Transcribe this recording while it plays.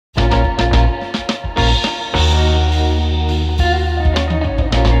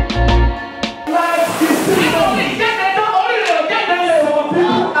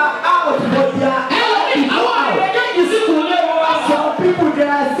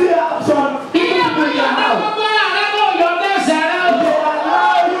still have some people in your house. They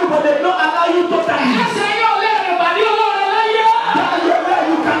allow you, but they don't allow you totally.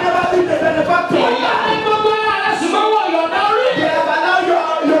 You can never be the benefactor. They have allowed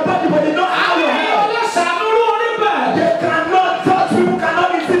your body, but they don't allow your health. They cannot touch people,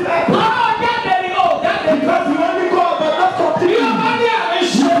 cannot receive help. Because you only go but not completely. You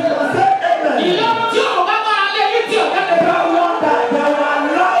will say amen.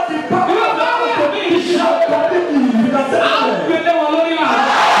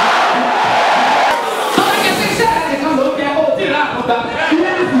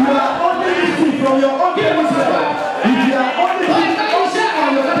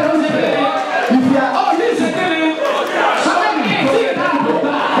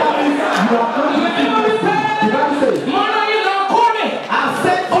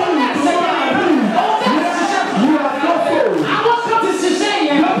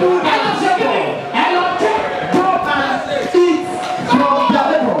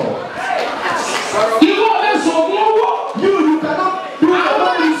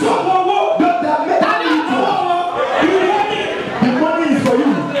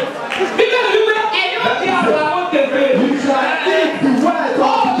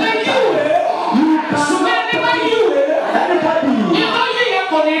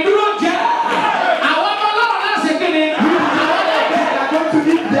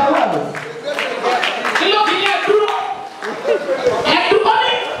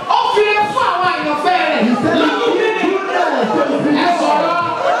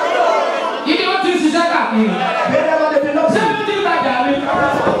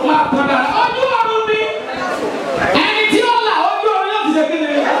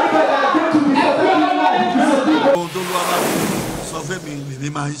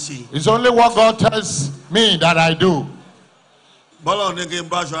 It's only what God tells me that I do.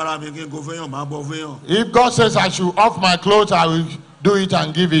 If God says I should off my clothes, I will do it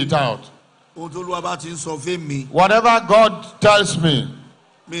and give it out. Whatever God tells me,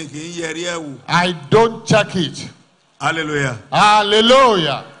 I don't check it. Hallelujah.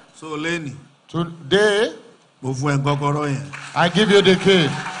 Hallelujah. So Lenny, today I give you the key.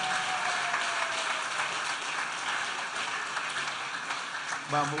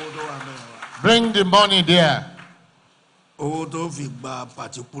 Bring the money there. For the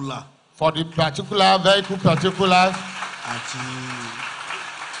particular vehicle, particulars,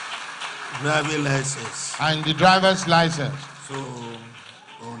 driving license. And the driver's license. So, oh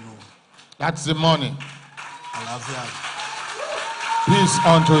no. That's the money. Peace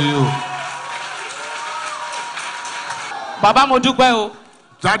unto you. Baba mo dúpẹ́ o.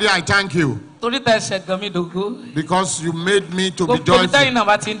 Daddy, I thank you. Because you made me to be joyful.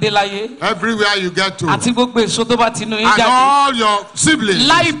 Everywhere you get to. And all your siblings.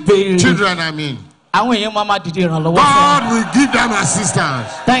 Children, I mean. God will give them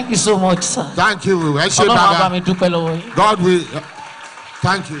assistance. Thank you so much, sir. Thank you. God will.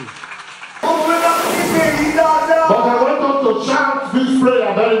 Thank you. But I want us to chant this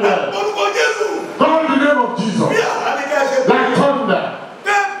prayer very well. Call the name of Jesus. Like thunder.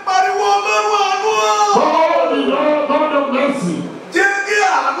 Call the Lord, God of mercy.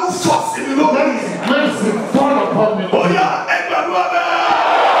 Mercy, fall upon me.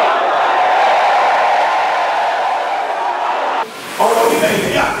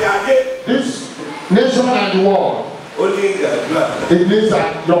 This nation and the world, it needs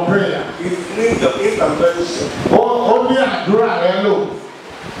your prayer. It needs your intervention. Only Adura hello.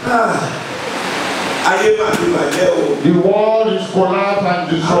 The world is collapsed and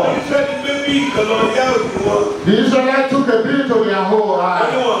destroyed. The Israelites took a bill to their whole eye.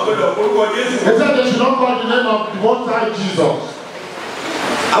 They said they should not call the name of the Most High Jesus.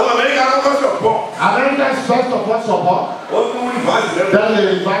 Americans first of all support. Then they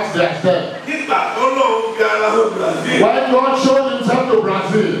reversed their step. When God showed himself to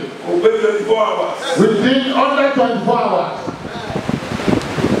Brazil, within under 24 hours.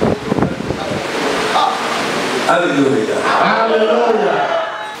 Hallelujah. Hallelujah.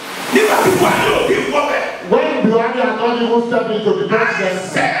 When Buhari had not even stepped into the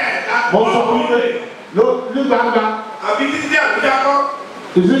presidency, most of them look back.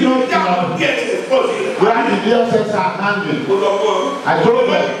 Is it not where the DSS are handling? I told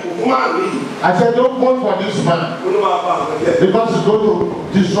them, I said, don't vote for this man because he's going to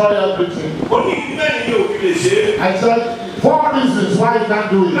destroy everything. I said, 4 reasons why he can't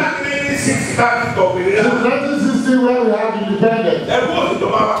do it. Since 1960, where we have independence,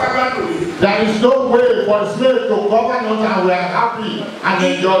 there There is no way for a slave to govern us and we are happy and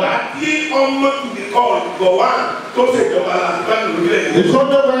enjoy that. It's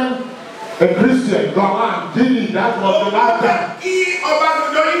only when a Christian governed did it, that was the last time.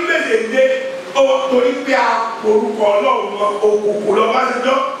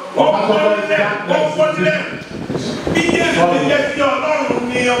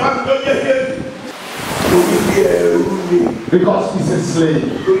 Because he's a slave.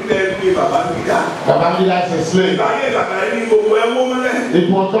 Babangida is a slave. It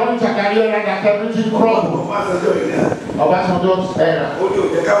was during Zakaria that everything crumbled. Obasanjo's era.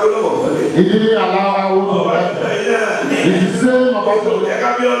 He didn't allow our own to enter. It's the same Obasanjo.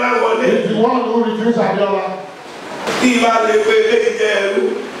 It's the one who refused Abiola.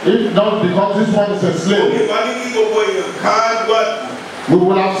 If not because this one is a slave, we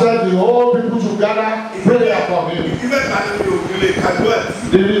will have said the whole people should gather prayer for him.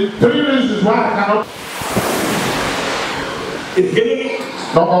 The 3 reasons why I cannot.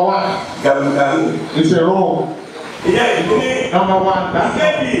 Number 1, it's a role. Number 1, that's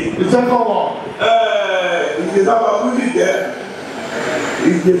the second one.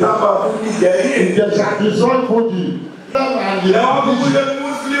 It's the sacrifice Fuji. And the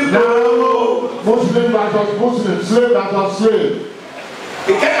Muslim versus Muslim, slave versus slave.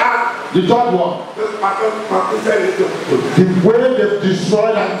 The third one, the way they've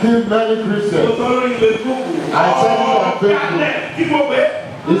destroyed and killed many Christians. I said it on Facebook.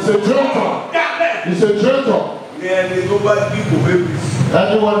 It's a traitor. It's a traitor.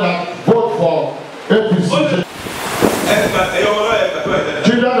 Anyone that vote for APC.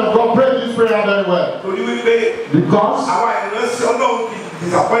 Children of God, pray this prayer very well. Because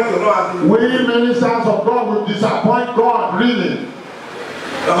we ministers of God will disappoint God, really.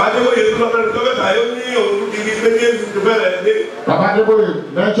 Baba Debo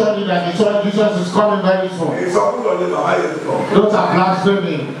mentioned that the Son Jesus is coming very soon. Those are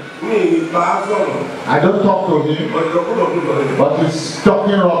blasphemy. I don't talk to him, but he's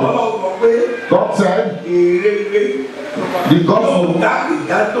talking rubbish. God said the gospel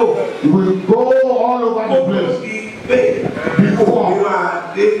will go all over the place before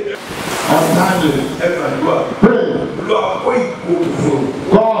untimely. Pray.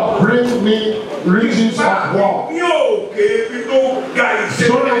 God, bring me riches of wealth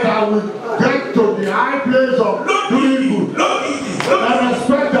so that I will get to the high place of doing good.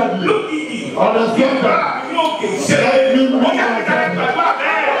 Unexpectedly. Let me meet my family.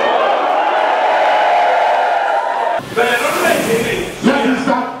 Let me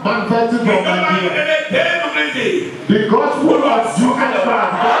start manifesting from Nigeria. The gospel of Jesus Christ.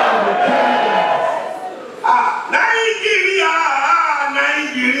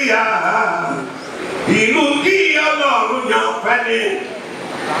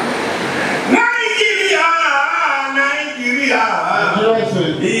 Nigeria is a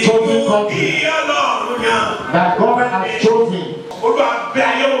chosen country that God has chosen.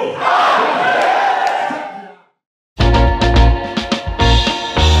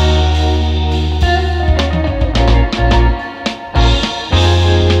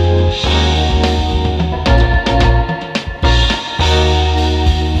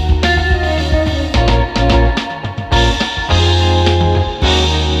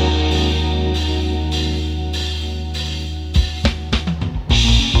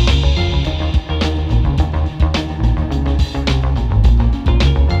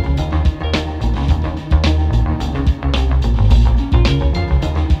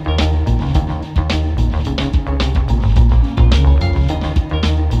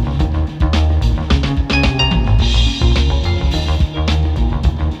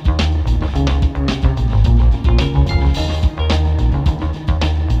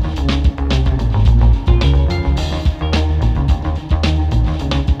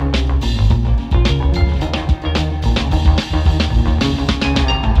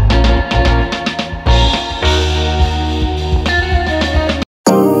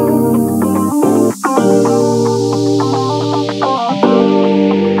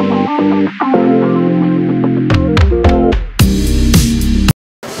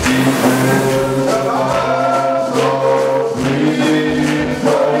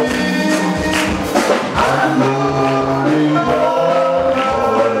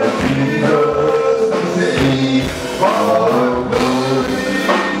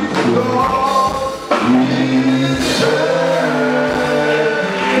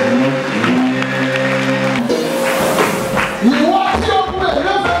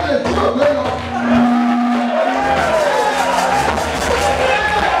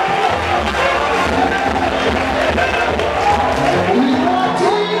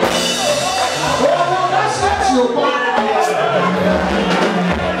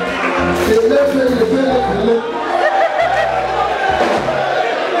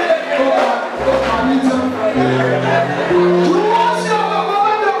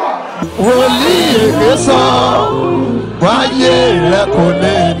 òkè sọ wáyé rẹ kò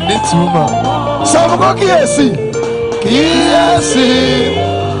lè nítumọ̀. Sọ fún kó kíyèsí kíyèsí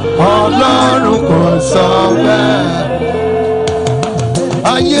Ọlọ́run kò sọ bẹ́ẹ̀.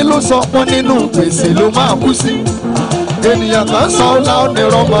 Ayé ló sọ pọ́n nínú gbèsè ló máa kú sí. Ènìyàn kan sọ láwọn ní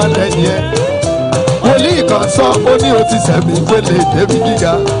rọ́mọ lẹ́yìn ẹ̀. Wòlíì kan sọ ó ní o ti sẹ̀mí pélé débi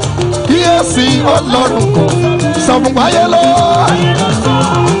gíga. Kíyèsí Ọlọ́run kò sọ fún ayé lọ.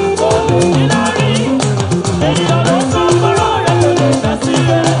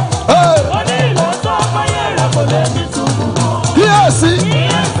 Kíyèsí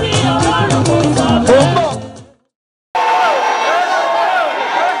Ọlọ́run kò sọ bẹ́ẹ̀.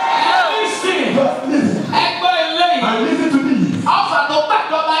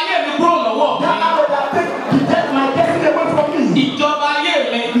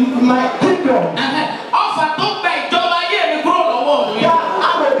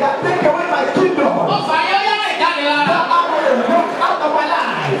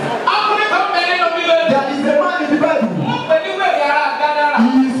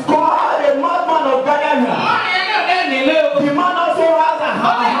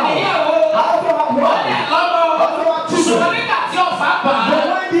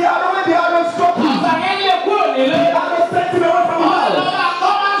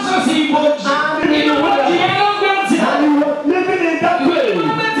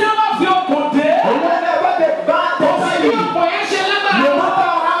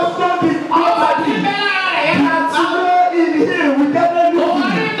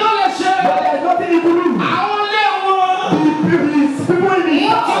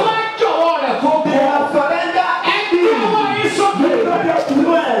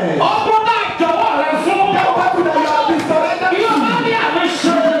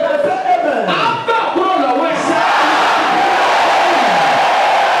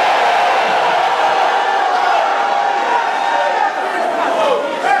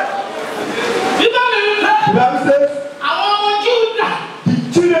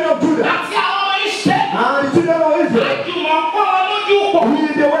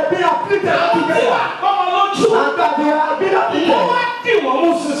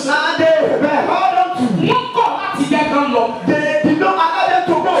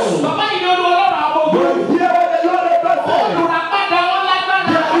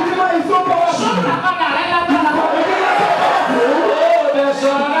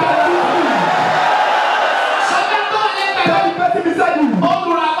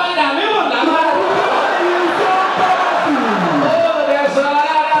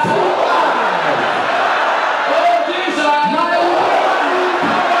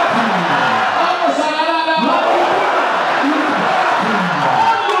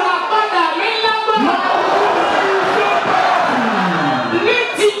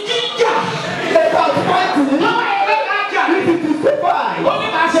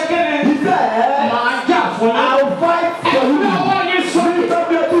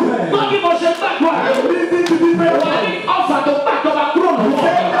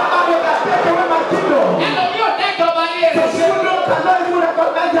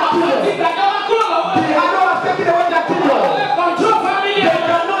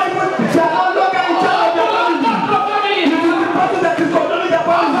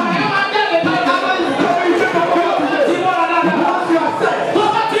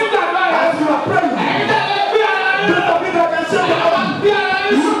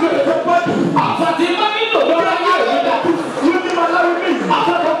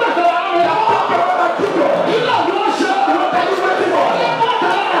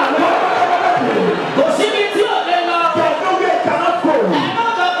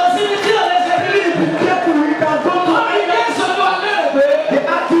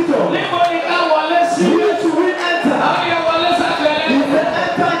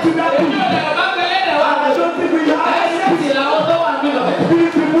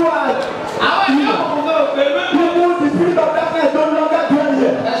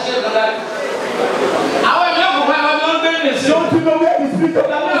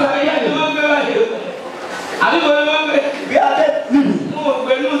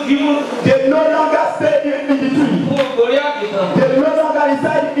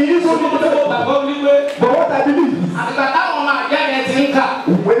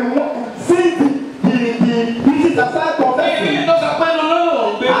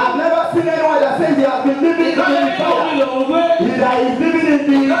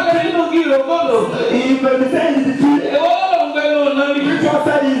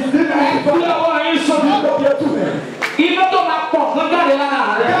 Even though my God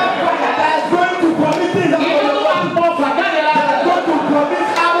is going to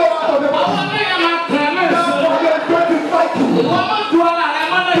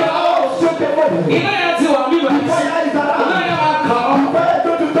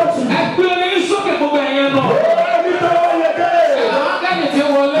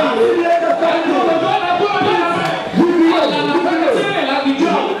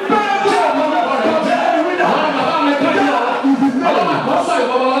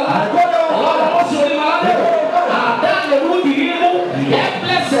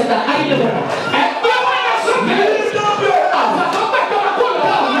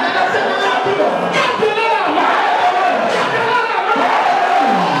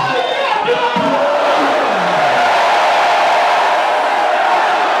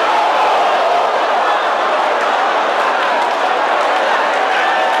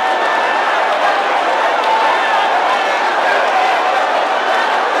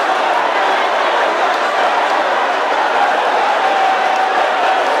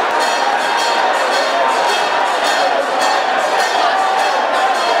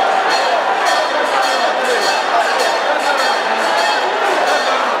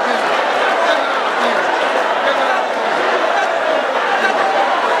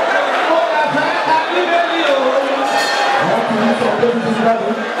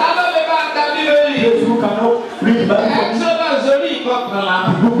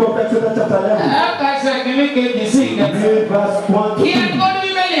Book of Exodus chapter 11. Read verse 1 to 2.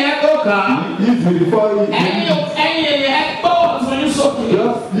 Lift before you.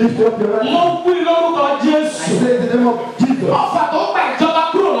 Just lift up your right hand. I say in the name of Jesus.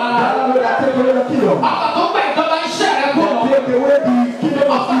 That Lord that take away the kingdom. That take away the kingdom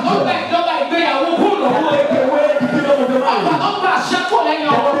of Israel. That take away the kingdom of the man. That take away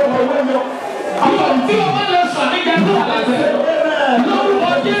your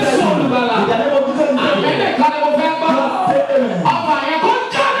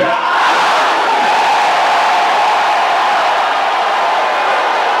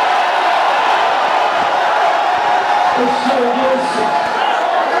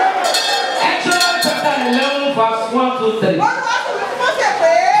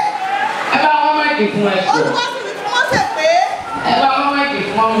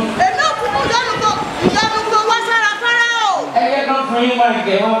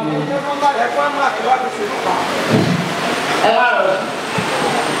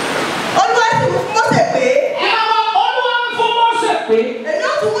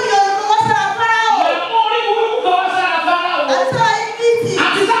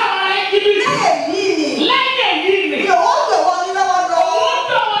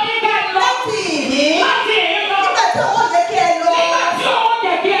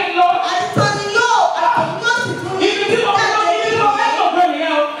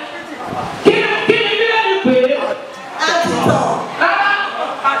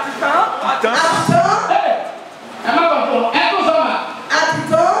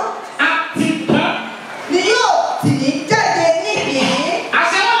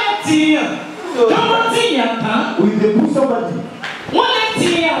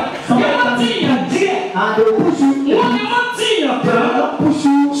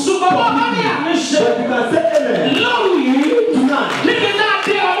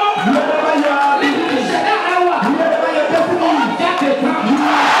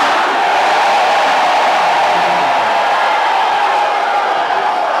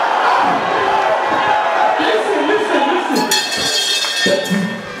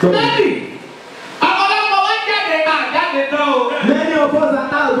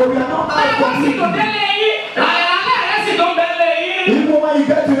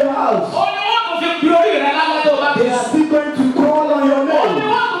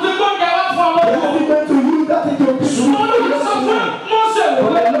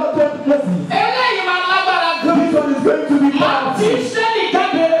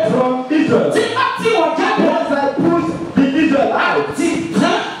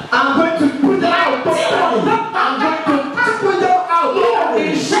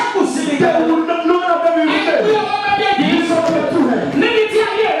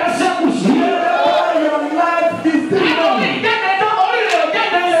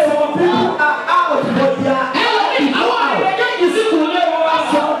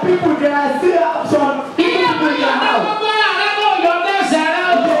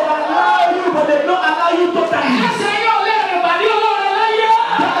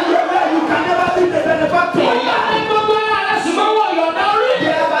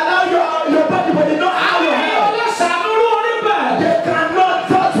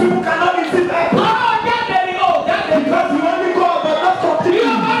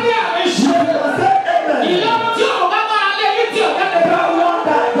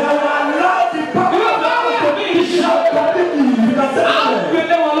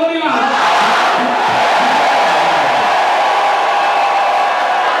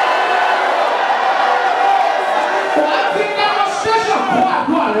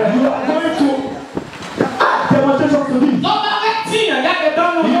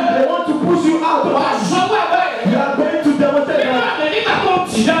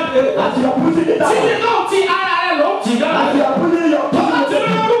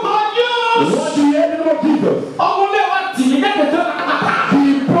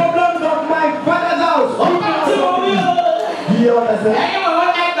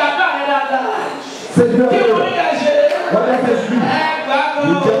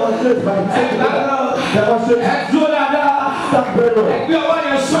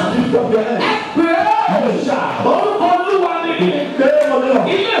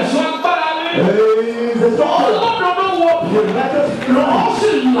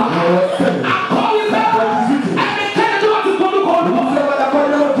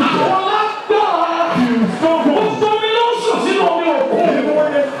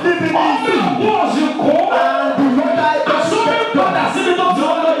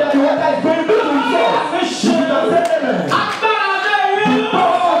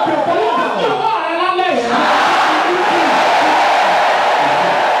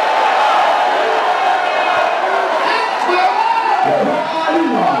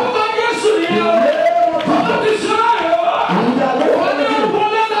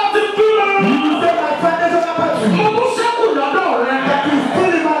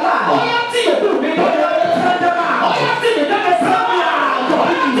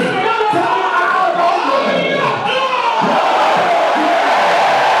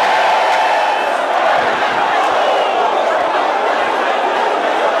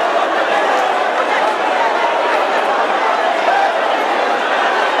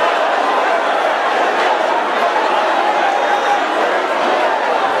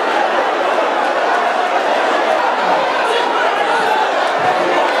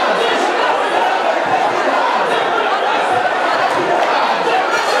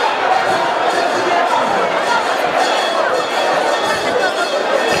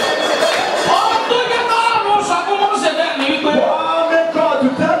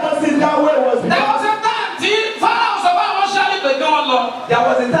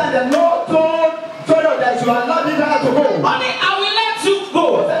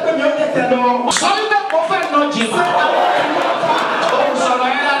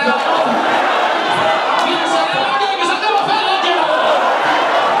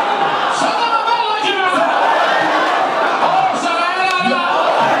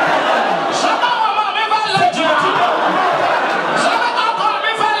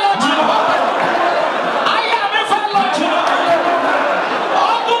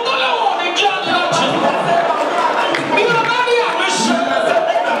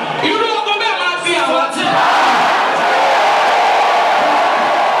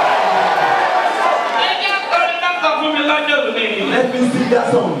sing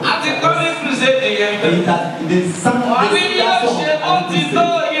that song. I think God is presenting him. The song. I mean, you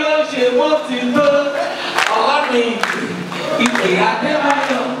should want to know. Allah me. If they are there, I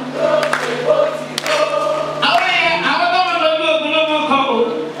know.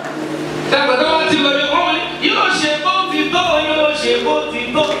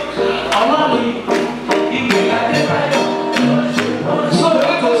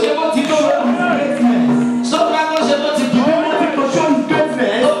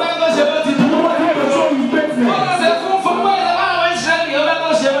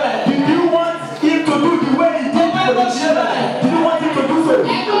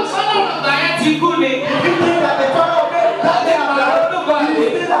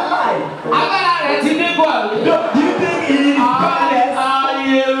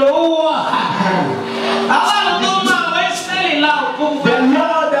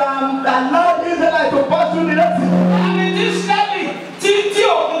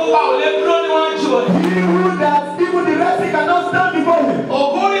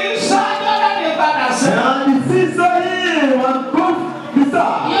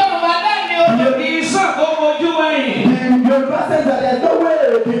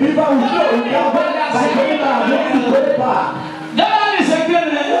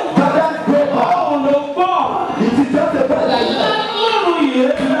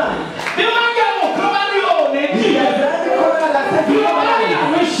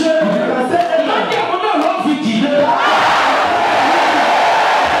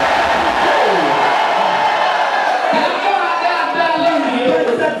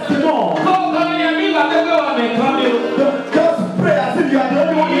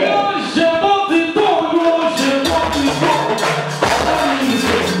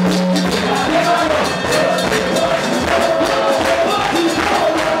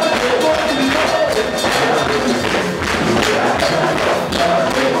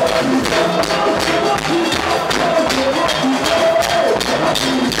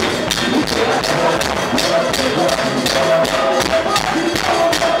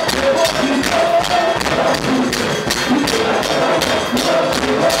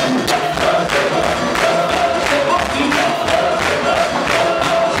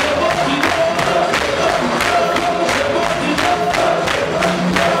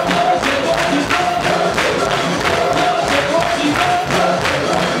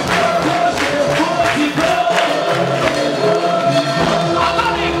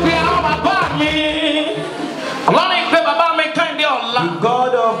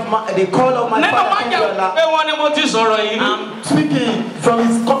 The call of my father. I'm speaking from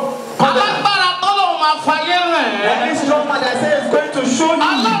his any strong man that says is going to show you.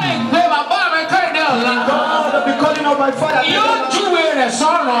 God of the calling of my father.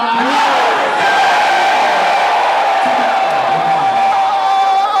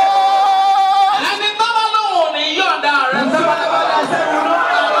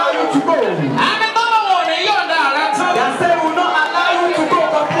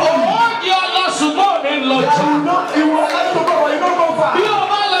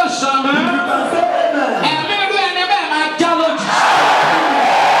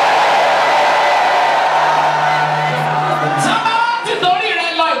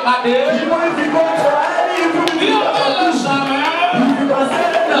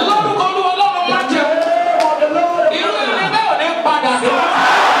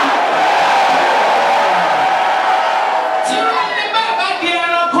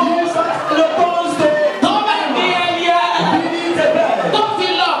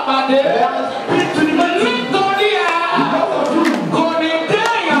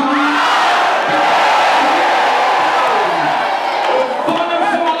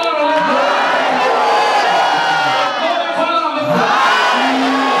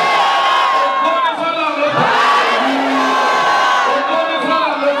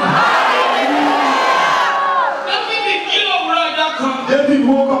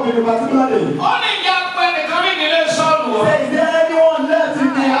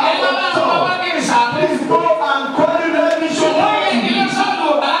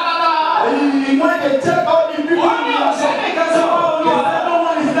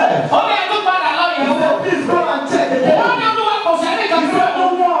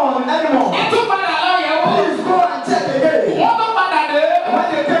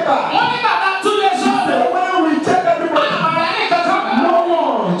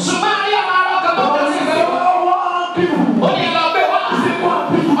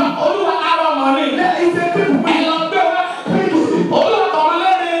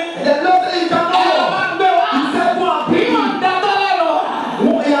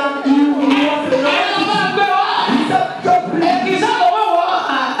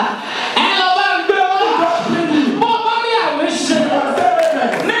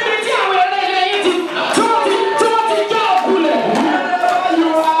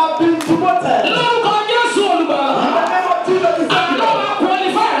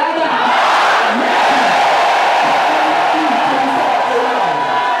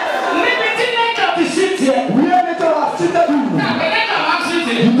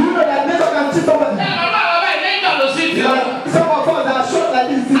 you know that nature can see somebody? Some of us are short like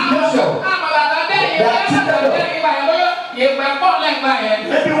this situation.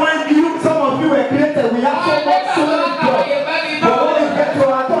 Maybe when some of you were created, we have so much solid blood. But when you get to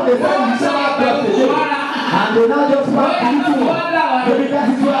our turn, they say we shall have blood today. And they now just want to do one. Maybe that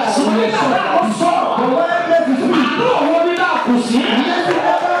is why I'm short. But when I get to speak, let me never consider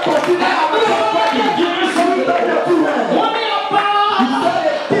somebody. Give me something that you're doing.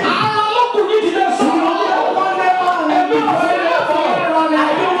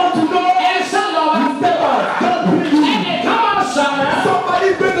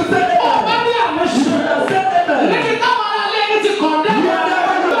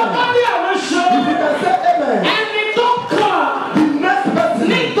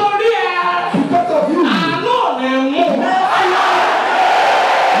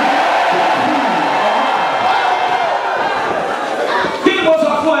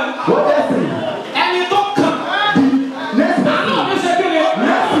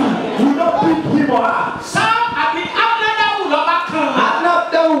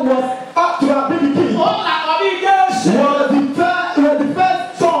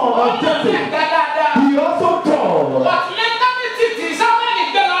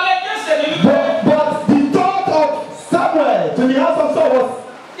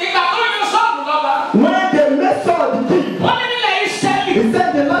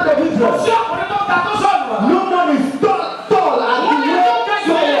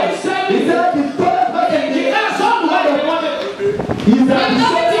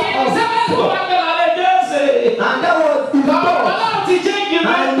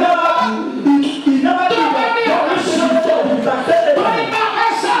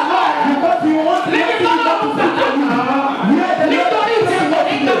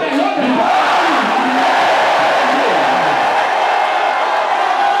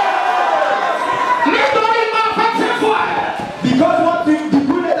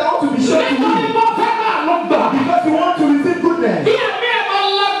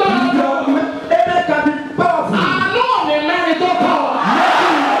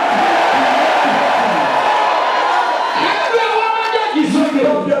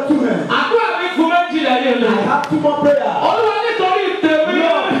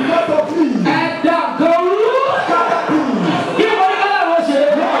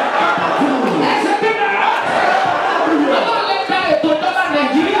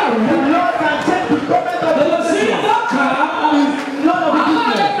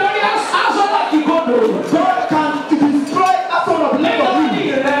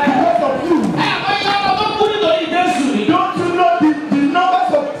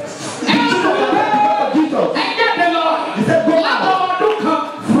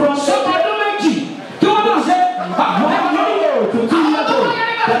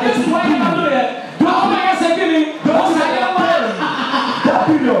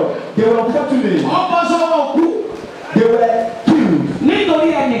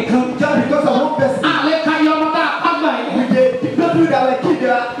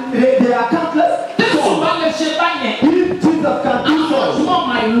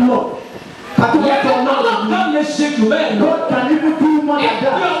 God can even do more than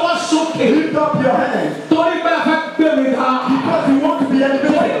that. Lift up your hands. Because you want to be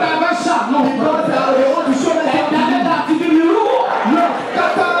elevated. Because you want to show them something. Lord,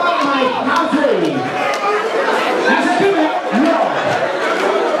 scatter my household. Lord, scatter my family.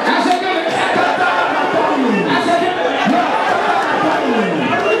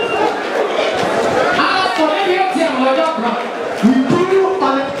 We do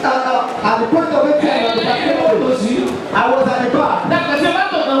at the point of it. I was at the bar.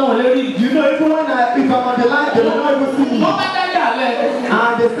 You know, even when if I'm on the line, they don't even see me.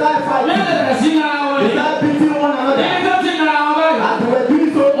 And they start fighting. They start beating one another. And they were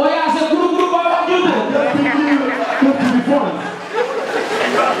doing so. I just thinking, look to the front.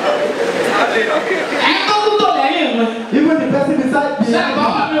 Even the person beside me,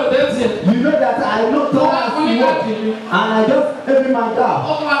 you know that I looked up as he walked, and I just gave him my car.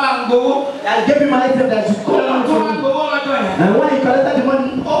 I gave him my item that should come on to me. And when he collected the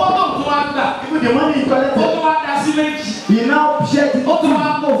money, even the money he collected, he now shared it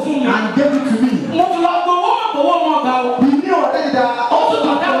and gave it to me. He knew already that I also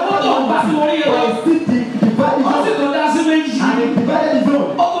collected money, but he still divided his own. And he divided his own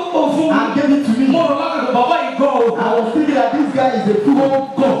and gave it to me. I was thinking that this guy is a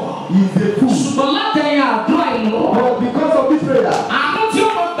fool. He is a fool. But because of this prayer,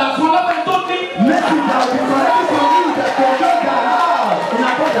 message that will be connected to you that controls their house in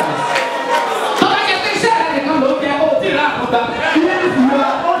abundance. If you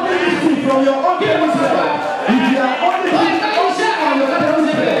are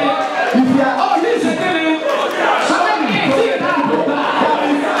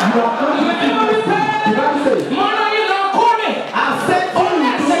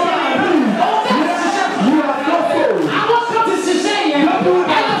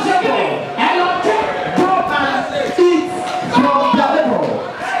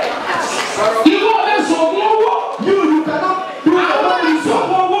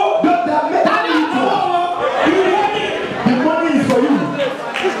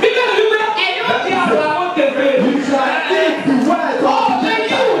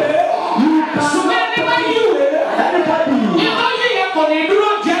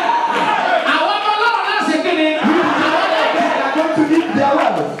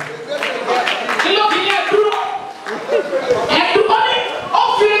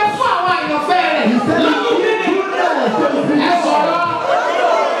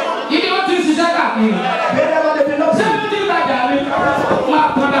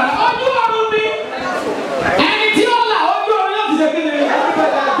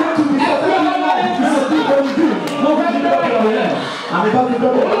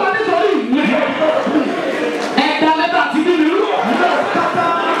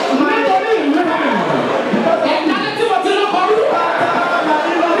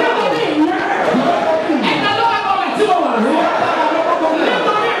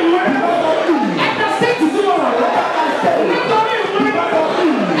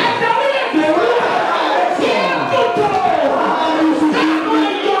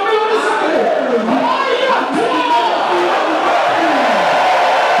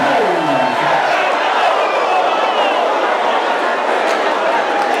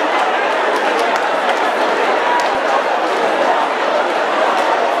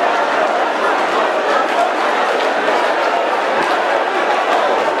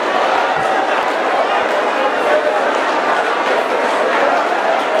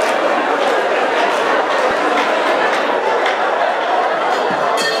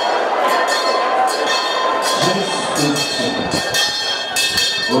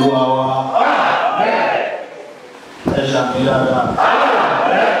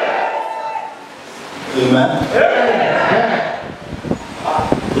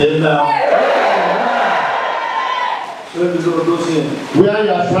Where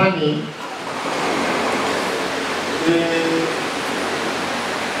you are standing,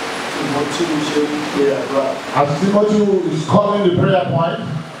 as Timothy is calling the prayer point,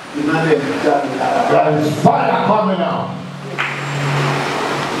 there is fire coming out.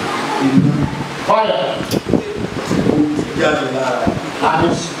 Fire.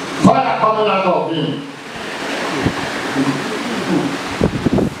 And it's fire coming out of him.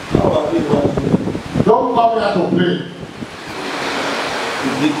 Don't come here to play.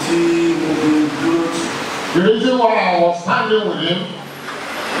 The reason why I was standing with him,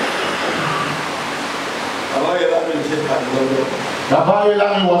 Baba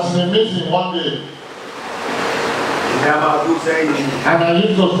was in a meeting one day, and I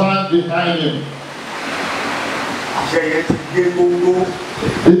used to stand behind him.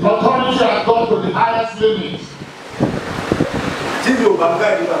 The authority has gone to the highest limits. If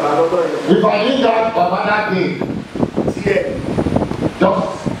I did that, Baba that day, just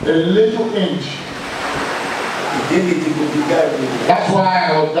a little inch. That's why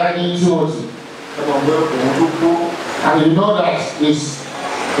I was guiding Timothy. And you know that it's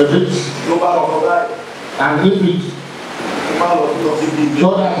a bit, and if it, so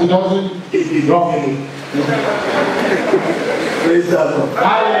that he doesn't drop me. Praise the Lord.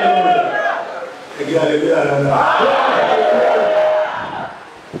 Hallelujah.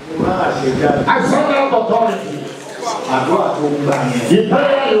 I send out authority. The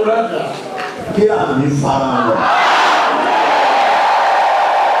prayer you render.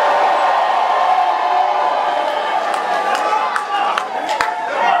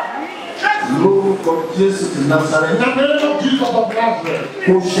 Lord of Jesus of Nazareth. In the name of Jesus of Nazareth.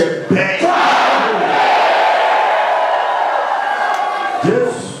 Who shall bear?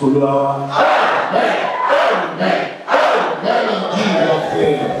 Yes, Lord. Amen. Amen. Amen. In Jesus'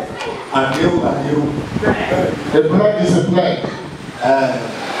 name. The plague is a plague.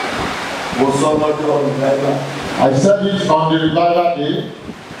 I said it on the revival day.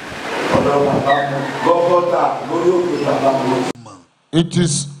 It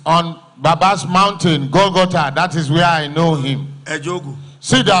is on Baba's mountain, Golgotha. That is where I know him.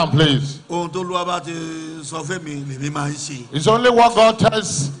 Sit down, please. It's only what God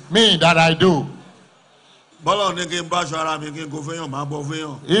tells me that I do.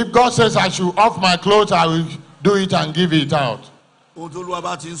 If God says I should off my clothes, I will do it and give it out.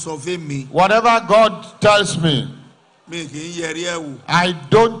 Whatever God tells me, I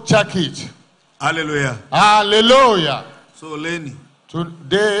don't check it. Hallelujah. Hallelujah. So, Lenny,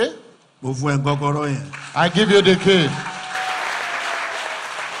 today, I give you the key.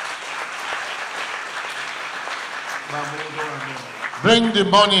 Bring the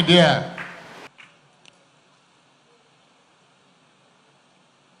money there.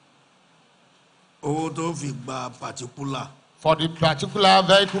 For the particular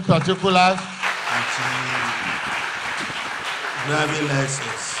vehicle, particulars, driving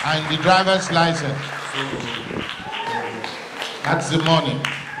license and the driver's license. That's the money.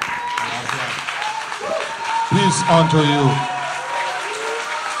 Peace unto you.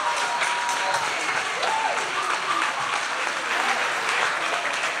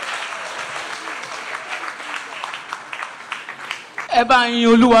 Eba yin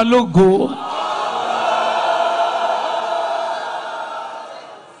Olúwa lógo.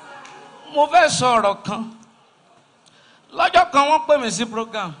 Mo fẹ́ sọ̀rọ̀ kan. Lọ́jọ́ kan wọ́n pè mí sí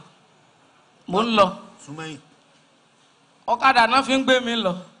program. Mo ń lọ. Ọ̀kadà náà fi ń gbé mi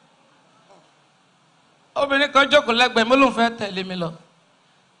lọ. obìnrin kan jókòó lẹ́gbẹ̀ẹ́ mi ló ń fẹ́ tẹ̀lé mi lọ.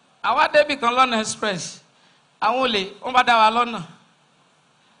 Àwa débì kan lọ́nà express. Àwọn olè wọ́n bá dá wa lọ́nà.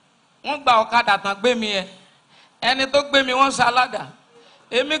 Wọ́n gba ọ̀kadà tán gbé mi yẹn. Ẹni tó gbé mi wọ́n ṣaládàá.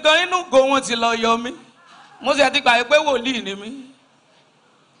 Èmi gan inú go wọn ti lọ yọ mí. Mo sì ti gbà pé wòlíì ni mí.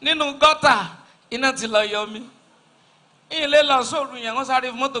 Nínú gọ́tà iná ti lọ yọ mí. Ilé lọ sóòrù yẹn wọ́n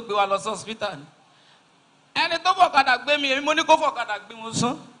sáré mọ́tò gbé wa lọ sí hospital ni. Ẹni tó fọ̀kadà gbé mi èmi mo ní kó fọ̀kadà gbé wọn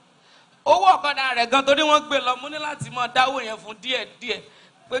sán. Owó ọ̀kadà rẹ̀ gan torí wọ́n gbé lọ mo ní láti máa dáwó yẹn fún díẹ̀díẹ̀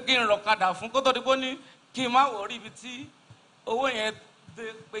pé kí n rọ̀kadà fún kó tó di pé ní kí n má wọrí ibi tí owó yẹn dé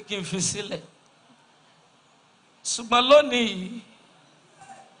pé kí n fi sílẹ̀. Ṣùgbọ́n lónìí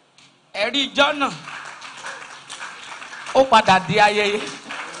ẹ̀rí ìjọ náà ó padà di ayẹyẹ.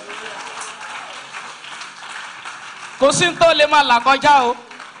 Kò sí tó lè máa là kọjá o.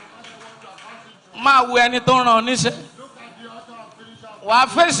 Máa wo ẹni tó ń ràn ọ́ níṣẹ́. Wàá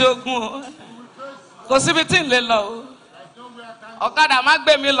fèsì ogun o. Kò síbi tí ń lè lọ o. Ọ̀kadà má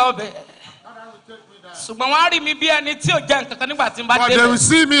gbé mi lọ bẹ̀. Ṣùgbọ́n wọ́n á rí mi bí ẹni tí ò jẹ́ nǹkan kan nígbà tí n bá débẹ̀. But they will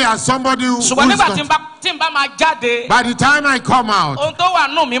see me as somebody who is ṣùgbọ́n nígbà not. tí n bá máa jáde. By the time I come out, ohun tó wà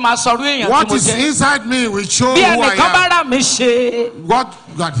nù mí máa sọ̀rọ̀ èèyàn tí what mo is jẹ́. inside me will show Bí who I ẹnìkan bá am. rà mí ṣe. What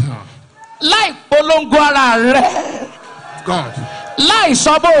God? Láì polongo ara rẹ̀. God. Láì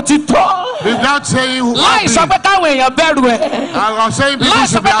sọ bó o ti tó. Without saying who Láì sọ pé káwọn èèyàn bẹ̀rù ẹ̀. I was saying people Láì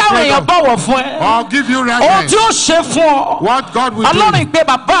sọ should be pé káwọn afraid èèyàn of. bọ̀wọ̀ fún ẹ. Or give you Ohun reverence. tí ó ṣe fún ọ. What God will Ọlọ́run do. ìpè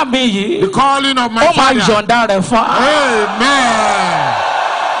bàbá mi yìí. The calling of my Ó máa Father. yọ̀ǹda rẹ̀ fún ọ. Amen.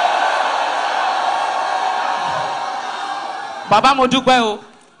 Bàbá mo dúpẹ́ o.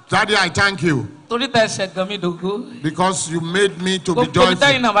 Daddy, I thank you Torí tẹ ẹsẹ̀ gan mi dògo. because you made me to be Gbogbo ibi joyful.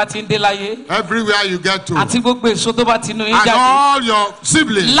 tẹ́yìn náà bá ti ń dé láyé. Everywhere you get to. Àti gbogbo èso tó bá ti nu yín And jáde. all your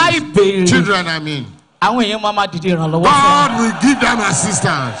siblings, Láì béèrè. children, I mean. Àwọn èèyàn máa dìde ìrànlọ́wọ́ fún ọ. God will give them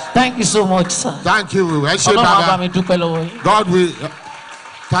assistance. Thank you so much, sir. Thank you. Ẹ ṣé Ọlọ́run á bá bàbá. mi dúpẹ́ lọ́wọ́ yín. God will.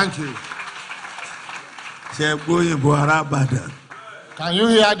 Thank you. Ṣé gbóyìnbó ará Ìbàdàn? Can you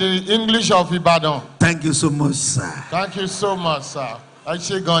hear the English of Ibadan? Thank you so much, sir. Thank you so much, sir. Ẹ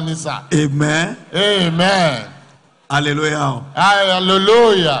ṣé gan ni, sir. Amen. Amen. Hallelujah.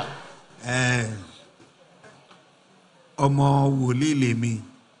 Hallelujah. Ọmọ wòlíì lèmi.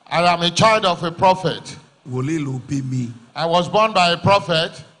 I am a child of a prophet. Wòlíì ló bí mi. I was born by a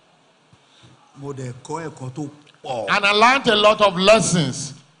prophet. Mo dẹ̀ kọ́ ẹ̀kọ́ tó pọ̀. And I learned a lot of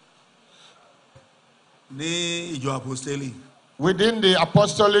lessons Ní ìjọ apostolic. within the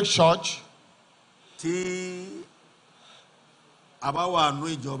apostolic church. Tí a bá wà nú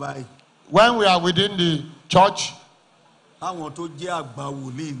ìjọba yìí. When we are within the church, Táwọn tó jẹ́ àgbà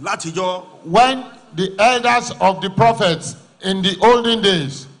wòlíì látijọ́. when the elders of the prophets in the olden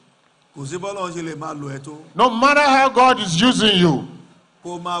days, Kò sí bọ́lá ṣe lè máa lo ẹ̀ tó. no matter how God is using you,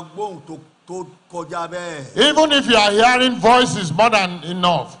 Kó máa gbóhùn tó kọjá bẹ́ẹ̀. even if you are hearing voices more than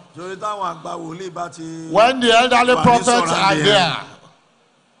enough, Torí táwọn àgbà wòlíì bá ti. when the elderly wà ní prophets sọ̀rọ̀ are àdìẹ, there,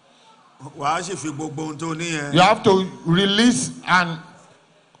 wàá sì fi gbogbo ohun tó ní yẹn. you have to release and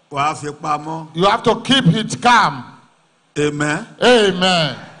Wàá fi pamọ́. you have to keep it calm. Amen.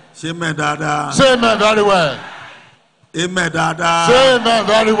 Amen. Ṣé mẹ́ dáadáa? Say amen very well. Amen dáadáa. Say amen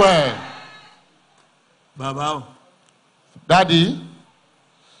very well. Bàbá o. Daddy,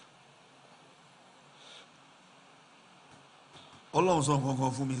 Ọlọ́run sọ nǹkan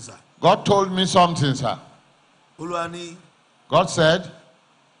kan fún mi sà. God told me something, sir. Olúwa ní God said,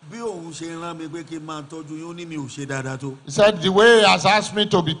 bí òun ṣe rán mi pé kí n máa tọ́jú yín ó ní mi ò ṣe dáadáa tó. He said, the way He has asked me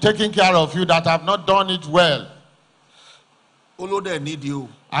to be taking care of you, that I have not done it well. Ó ló dẹ̀ nídìí o.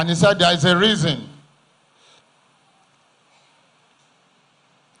 And He said, there is a reason.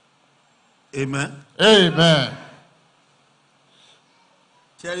 Amen. Amen.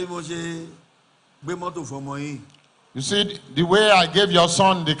 Ṣé rí mo ṣe gbé mọ́tò fọmọ yín? You see, the way I gave your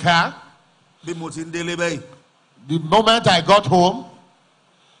son the car, Bí mo ti ń délé bẹ́yìí. the moment I got home,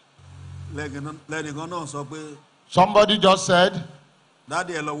 Lẹ́nìkan náà sọ pé somebody just said,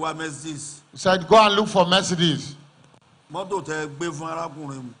 dáàdi ẹ lọ wá Mercedes. he said, go and look for Mercedes. Mọ́tò tẹ gbé fún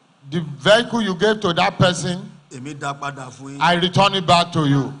arákùnrin mi. The vehicle you gave to that person, Èmi dá padà fún yín. I return it back to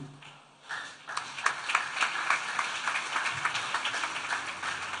you.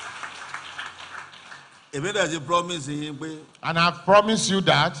 Èmi dẹ̀ ti promise yín pé And I've promised you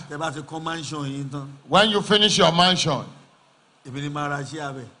that tẹ bá ti kọ́ mansion yín tán. when you finish your mansion, Èmi ni máa ra iṣẹ́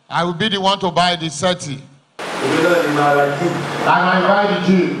abẹ. I will be the one to buy the settee. Èmi náà ni máa ra jíìpù. And I buy the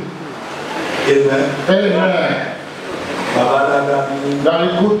jeep. Amen. Amen. Bàbá dáadáa ni. Very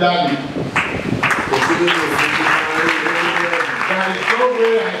good, Daddy. Kò sí nínú òfin tí wọ́n rí lórí There is no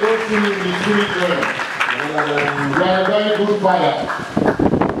way I don't see you in the spirit realm. You are a very good father.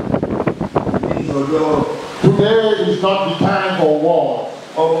 ní Today is not the time for war.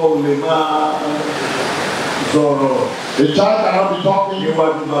 A child cannot be talking in the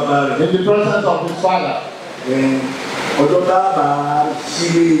presence of his father. The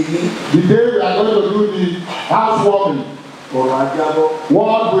day we are going to do the housewarming,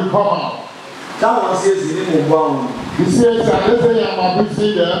 word will come out. The saints are listening and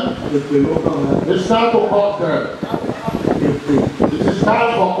abusing them. It's time to curse them. It is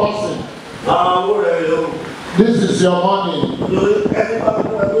time for cursing. This is your money.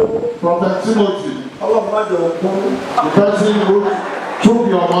 Prophet Timothy, the person who took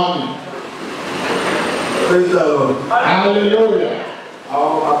your money. Praise the Lord. Hallelujah.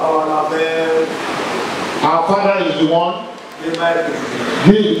 Our Father is the one. Give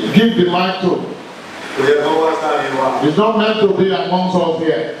the mic to. It's not meant to be amongst us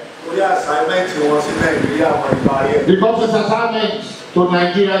here. Because his assignment to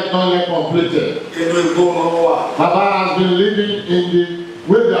Nigeria is not yet completed. Baba has been living in the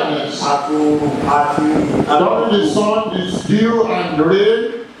wilderness. During the sun, the dew and rain,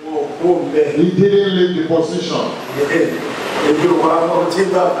 he didn't leave the position.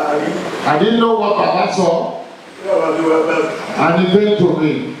 I didn't know what Baba saw. And he came to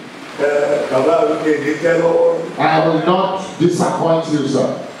me. I will not disappoint you, sir.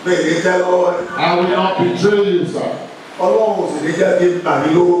 I will not betray you, sir. And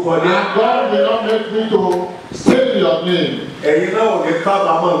God will not make me to stain your name. And you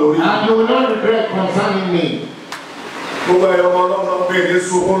will not regret concerning me.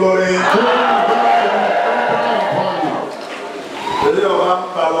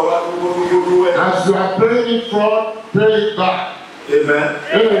 As you are praying it forward, pray it back. Amen.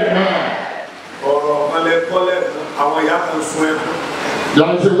 Amen.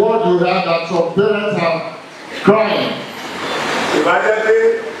 There is a word you heard that some parents are crying.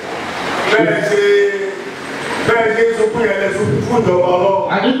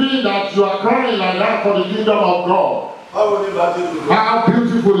 And even that you are crying like that for the kingdom of God. How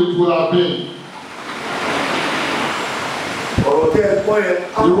beautiful it would have been. The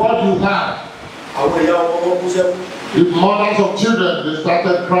word you had. The mothers of children, they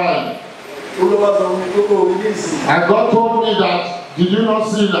started crying. And God told me that, did you not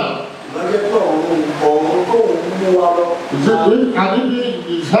see now? And even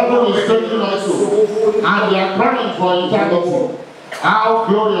his heaven is taking us to, and they are crying for eternity. How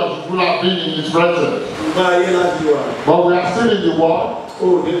glorious it would have been in his presence. But we are still in the world.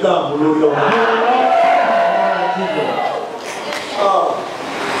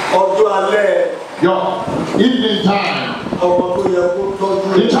 Your evening time.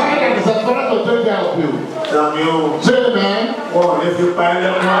 The child that is expected to take care of you. Say amen.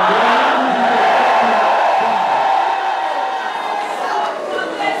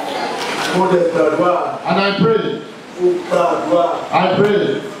 And I pray. I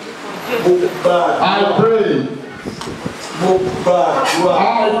pray. I pray. I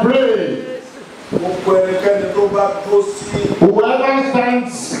pray. Whoever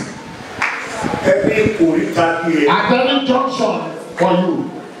stands at any junction for you,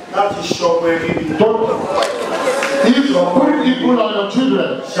 if you put evil on your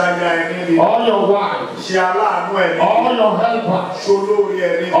children, or your wife, or your helper,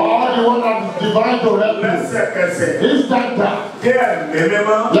 or the one that is divine to help you, instant let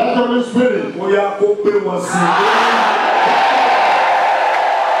the Holy Spirit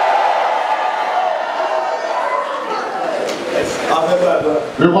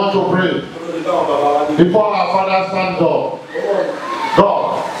we want to pray before our Father stands up. God,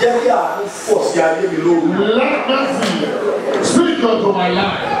 let mercy speak unto my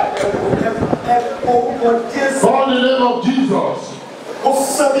life. Call the name of Jesus.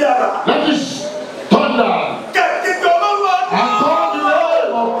 Let it thunder. And call the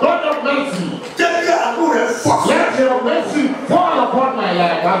name of God of mercy. Let your mercy fall upon my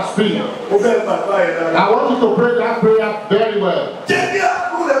life and speak. I want you to pray that prayer very well. Let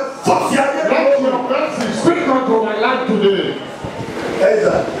your mercy speak unto my life today.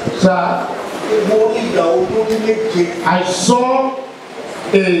 Sir, I saw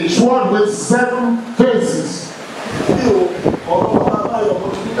a sword with 7 faces.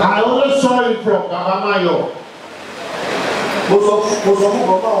 I only saw it from Babamayo.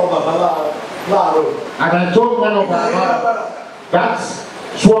 And I told one of our mothers, that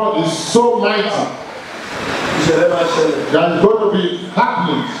sword is so mighty. There is going to be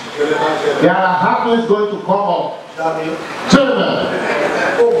happenings. There are happenings going to come up. Children,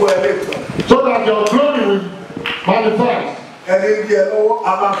 so that your glory will manifest.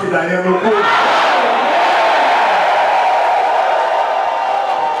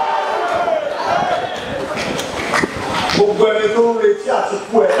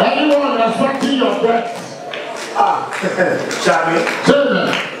 Anyone respecting your death.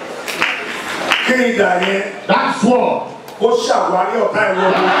 That's what.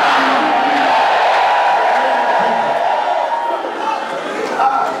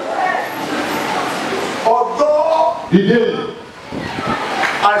 He did.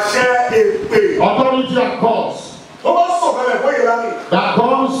 Authority and cause. That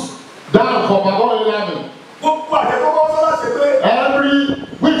comes down from above Ilani. Every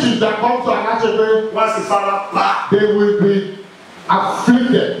witches that comes to Anachebe, they will be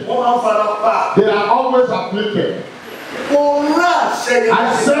afflicted. They are always afflicted. I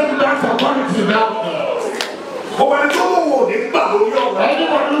send that authority now.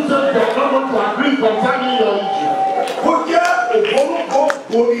 Anyone who says they are not going to agree concerning your issue,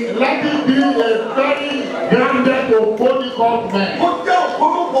 let it be a very grounded Ogboni man.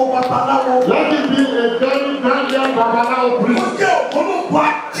 Let it be a very grounded Babalao priest.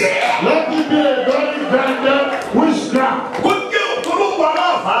 Let it be a very grounded witchcraft. Or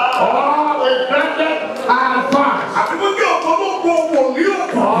a grounded advance. Or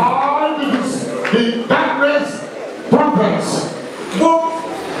the darkness prophets.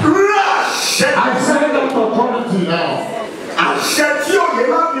 I send that authority now.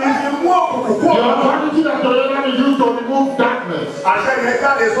 The authority that Toyota is used to remove darkness. But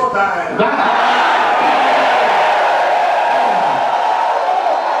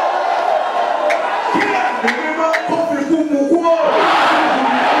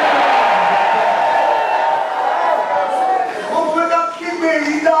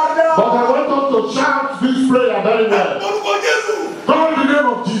I want us to shout this prayer very well. Call the name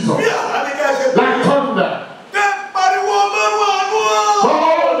of Jesus. Like thunder.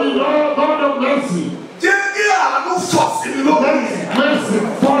 God of mercy. Mercy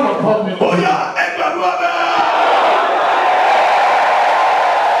fall upon me.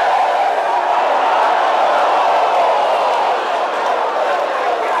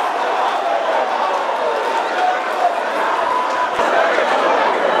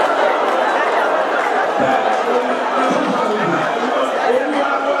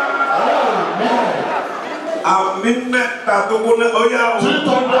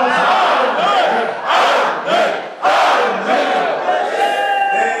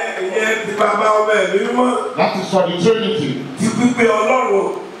 That is for the Trinity.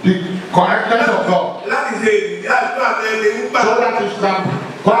 The correctness of God. So that is God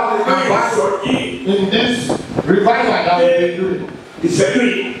in this revival that we are doing.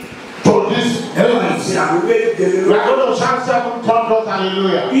 To this evidence. We are going to shout 7 thunders,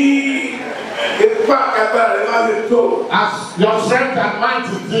 hallelujah. As your strength and might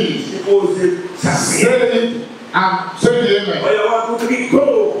is, say it and say the amen. 1, 2, 3, go!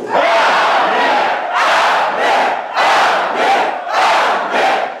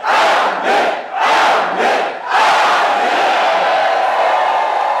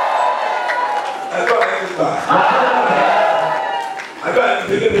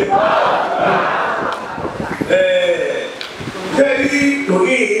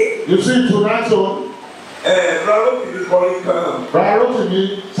 You see tonight, so Brarotimi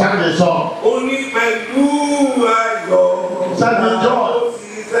sang a song. Sang the joy.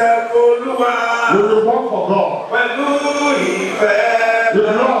 You will walk for God. You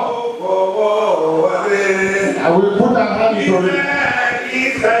will love. I will put a hand to it.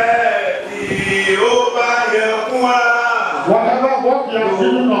 Whatever work you are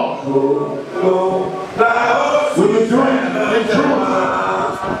doing of, we will do it in truth.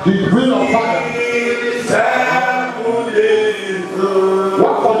 The will of Father.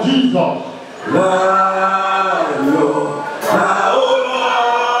 Work for Jesus.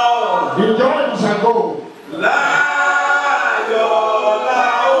 Enjoy it shall go.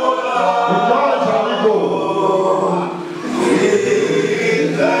 Enjoy it shall we go.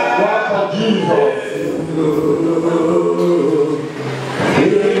 Work for Jesus.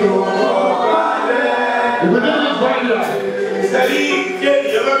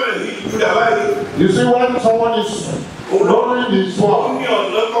 You see, when someone is lowering his sword,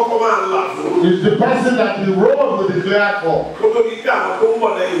 it's the person that the road will declare for. For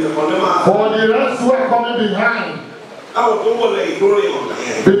the rest who are coming behind,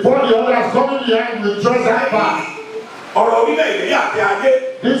 before the others coming behind, will trust that back.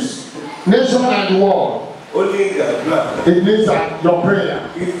 This nation and the world, it needs your prayer.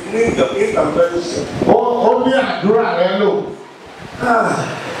 It needs your intervention. Only àdúrà rẹ lò.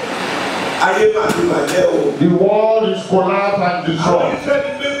 The world is collapsed and destroyed.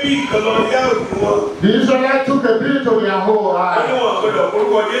 The Israelites took a bill to their whole eye.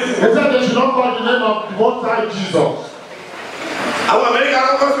 They said they should not call the name of the Most High Jesus.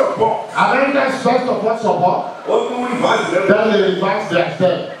 America is first of all support. Then they reverse their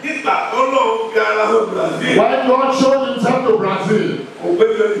step. When God showed himself to Brazil,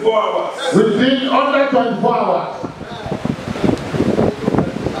 within under 24 hours.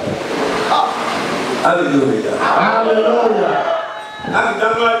 Hallelujah. Hallelujah.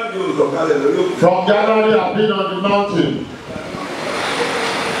 From January I've been on the mountain.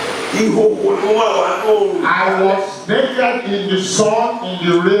 I was naked in the sun, in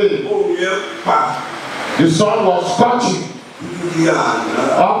the rain. The sun was scorching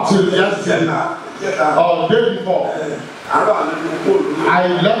up till yesterday or the day before. I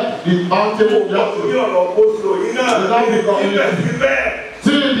left the mountain yesterday.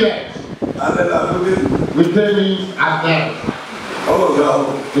 Still yet. We came in at night.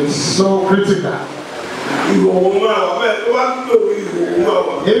 It's so critical. Even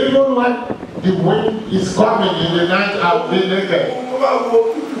when the wind is coming in the night, I'll be naked.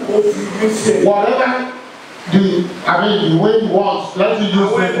 Whatever the wind wants, let it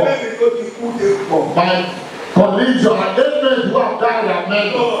use me for. My colleagues or enemies who have died are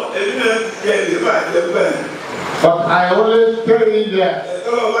men. But I always stay in there.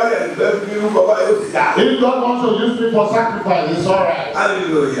 If God wants to use me for sacrifice, it's alright.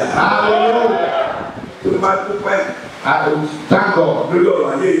 Hallelujah. Hallelujah. I thank God.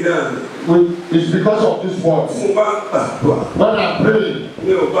 It's because of this word. When I pray,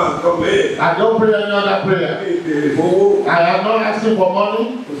 I don't pray any other prayer. I am not asking for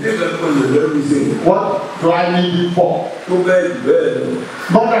money. What do I need it for? More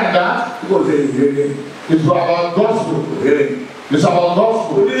than that, it's about gospel. It's about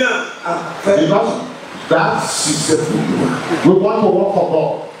gospel. Because we want to work for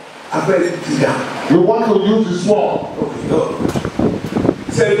God. We want to use the sword.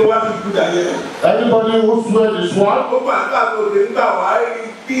 Anybody who swears the sword,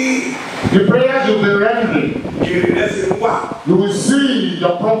 the prayers will be rendering. You will see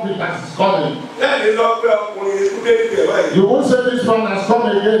your prophet that is coming. You won't say this one has come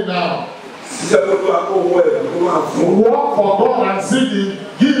again now. Work for God and see the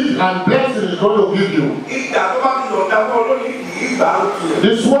gift and blessing is going to give you.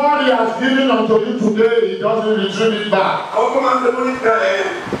 The sword he has given unto you today, he doesn't retrieve it back. Those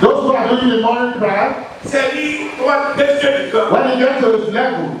who are doing the morning prayer, when he gets to his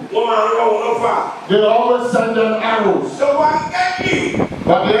level, they always send them arrows.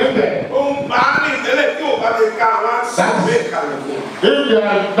 But they ain't there.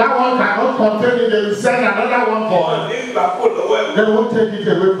 If that one cannot contain it, they will send another one for him. They won't take it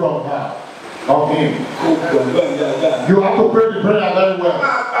away from her. Of him. You have to pray the prayer very well.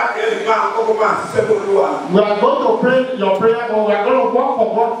 We are going to pray your prayer, but we are going to work for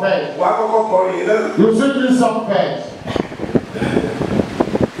God first. You sing this song first.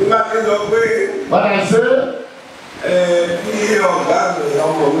 But I say, if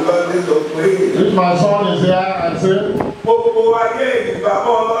my son is here, I say,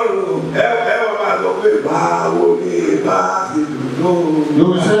 you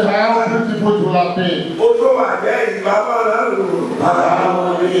will say how beautiful it will have been.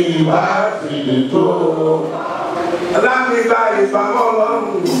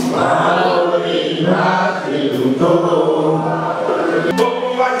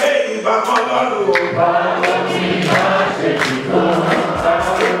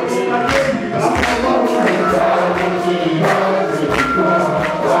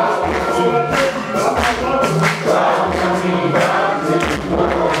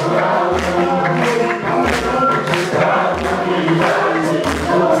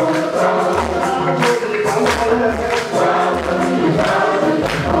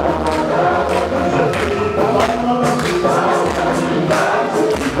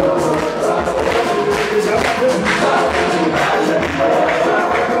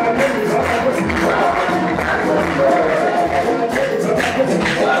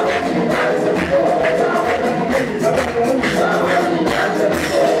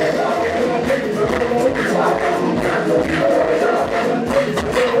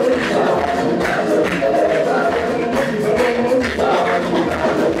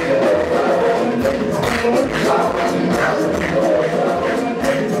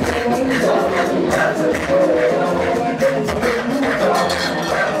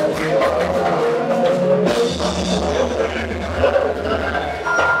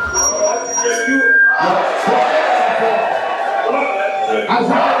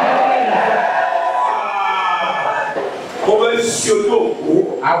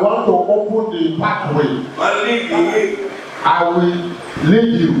 I want to open the pathway. I will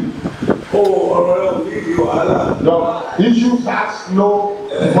lead you. I The issue has no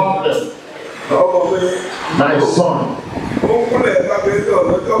problem. My son. There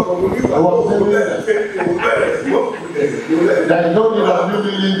is no need of you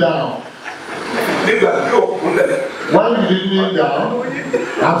kneeling down. When you did kneel down,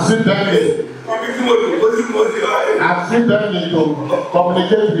 I'm still bending. I'm still bending to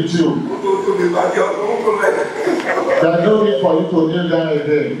communicate with you. There is no need for you to kneel down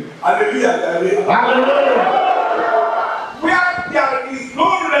again. Hallelujah. Hallelujah. Where there is no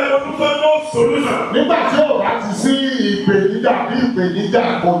revolution, no solution. Nígbà tí o bá ti sí ìpèníjà bí ìpèníjà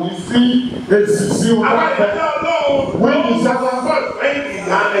kò ní sí èsì sí o bá fẹ́. When the servants,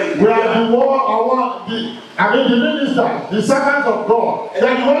 we are the war, the ministers, the servants of God, they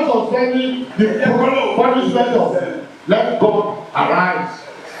are the ones suspending the punishment of them. Let God arise.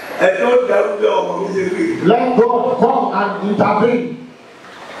 Let God come and intervene.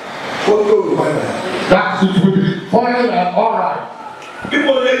 That it will be fine and alright. The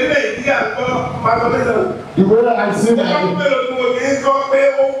way I see it,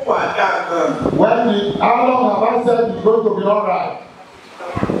 how long have I said it's going to be alright?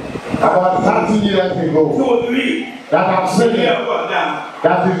 About 30 years ago, that I've seen it,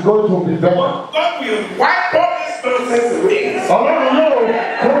 that is going to be better. God will wipe all this nonsense away. Amen.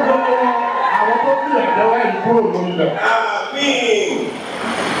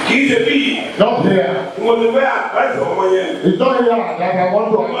 Not here. It's not here that I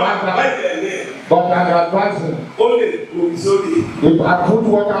want to advise that, but I'm advising. If I put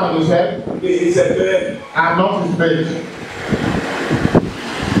water on his head, I'm not his mate.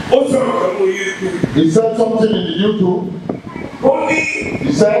 He said something in the YouTube.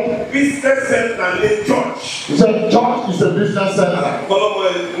 He said business center in church. He said church is a business center.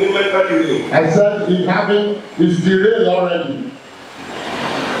 I said it's derailed already.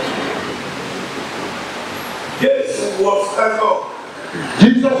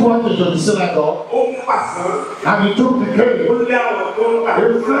 Jesus went into the synagogue and he took the cake. He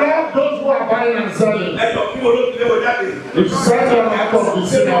fled those who are buying and selling. He sent them out of the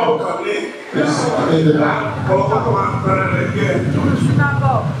synagogue. In the back.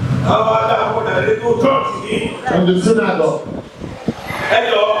 In the synagogue.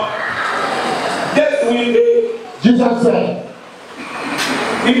 Jesus said,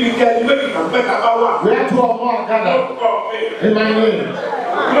 where two or more gathered in my name, I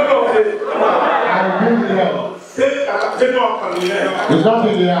will be there. It's not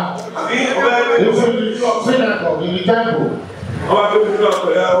in the house. It's in the synagogue, in the temple. If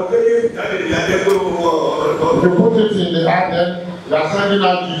you put it in the heart, then you are sending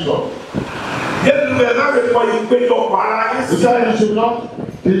out Jesus. He said you should not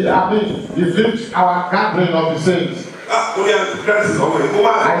defeat our gathering of the saints.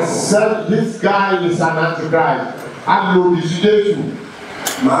 I said this guy is an antichrist. I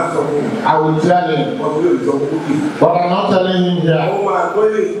will tell him, but I'm not telling him here.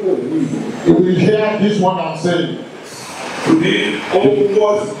 He will hear this one I'm saying.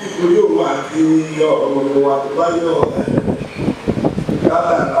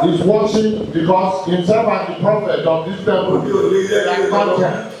 He's watching because himself and the prophet of this temple, they are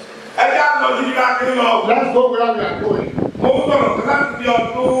content. Let's go where we are going.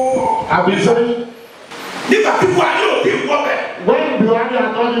 I've been saying, when Buhari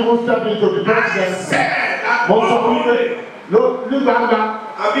has not even stepped into the president, most of people, look back.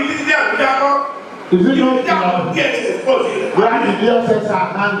 Is it not enough? Where the DSS are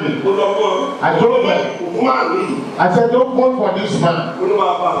handling? I told them, I said, don't vote for this man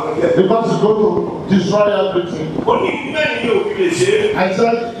because he's going to destroy everything. I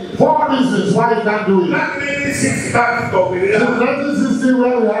said, 4 reasons why he can't do it. Since 1960,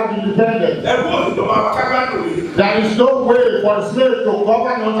 when we have independence, there is no way for a slave to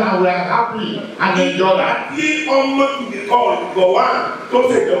govern us and we are happy and enjoy that. It's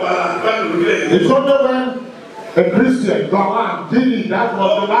only when a Christian, God, did it, that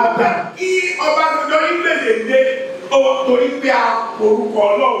was the last time.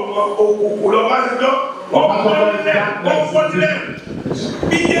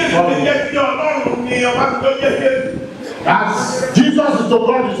 As Jesus is to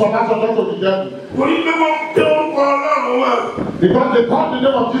God, is supposed to the devil. Because they called the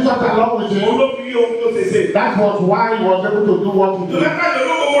name of Jesus along with him. That was why he was able to do what he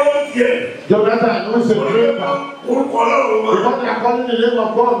did. Jonathan was a dreamer. Because they are calling the name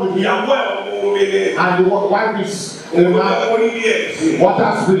of God with him. And the wife is a man,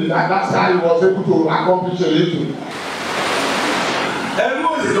 water spirit, and that's how he was able to accomplish a little.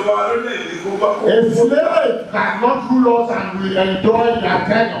 A slave cannot rule us and we enjoy their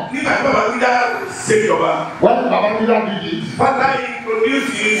tenure. When Babangida did it, Father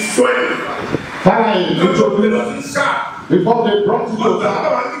introduced before they brought it to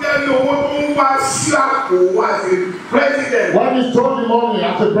power. When he stole the money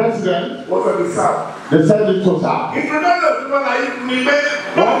as a president, they sent it to South.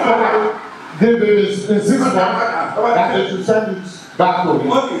 One father gave him his 6 months that they should send it back to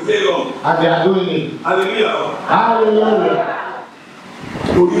him. And they are doing it. Hallelujah.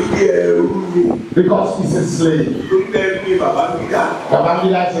 Because he's a slave.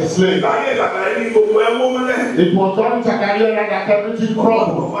 Babangida is a slave. It was on Chakariya that everything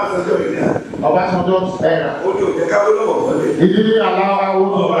crumbled. Obasanjo's era. He didn't allow our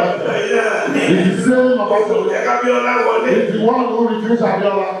to enter. It's the same about the it's the one who refused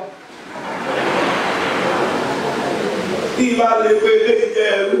Abiola.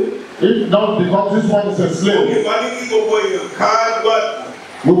 If not because this one is a slave,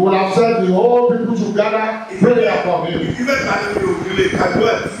 we would have said the whole people should gather prayer for him.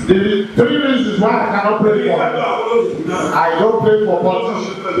 The 3 reasons why I cannot pray for him. I don't pray for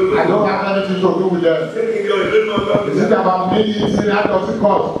politicians. I don't have anything to do with them. Is it about me eating? How does it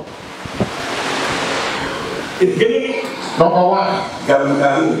cost? Number 1,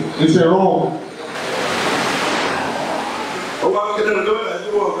 it's a role.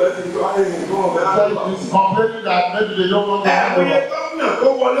 It's complaining that maybe they don't know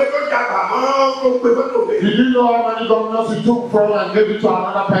Did you know how many governors he took from and gave it to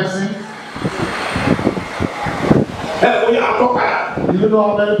another person? Do you know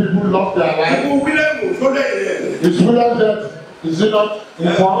how many people lost their life? Is William dead? Is it not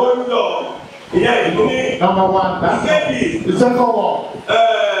informed? Number 1, that's the second one.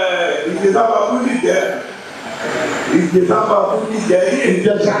 It's a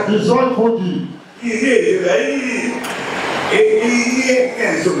destroyed Fuji. He said, I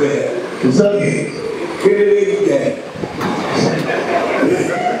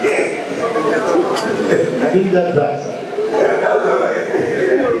didn't get that.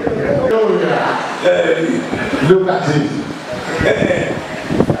 Look at it.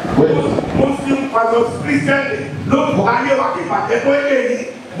 Wait.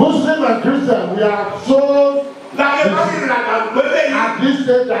 Muslim and Christian, we are so at this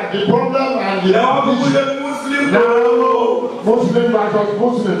stage that the problem and the Muslim versus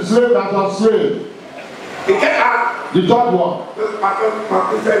Muslim, slave versus slave. The third one,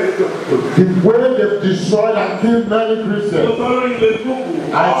 the way they've destroyed and killed many Christians.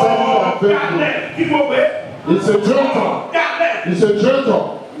 I said it on Facebook. It's a traitor. It's a traitor.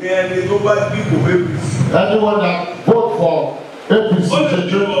 Anyone that vote for APC is a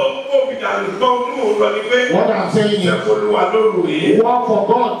traitor. What I'm saying is, work for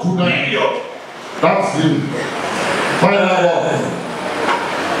God tonight. That's the final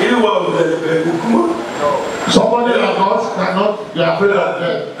one. Somebody like us cannot be afraid of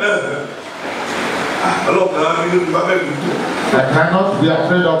death. I cannot be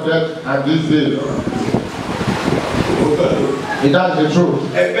afraid of death at this day. That's the truth.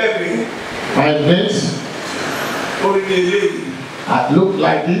 My mates look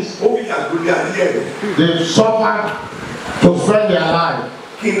like this. They suffer to spend their life.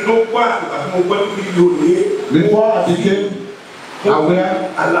 Before I became aware,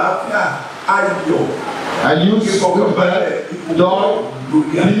 I used joy,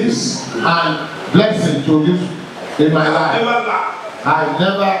 peace, and blessing to use in my life. I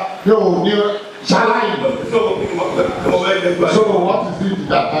never knew shine. So what is it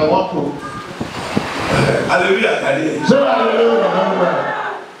that I want to? Hallelujah. So hallelujah.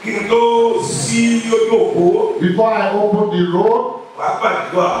 Before I open the road,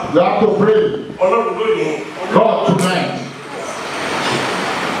 you have to pray. God tonight.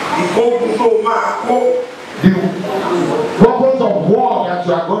 The purpose of war that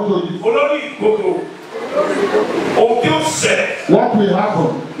you are going to use. What will happen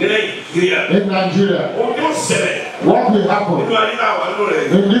in Nigeria? What will happen in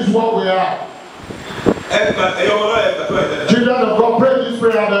this world we are? Children of God, pray this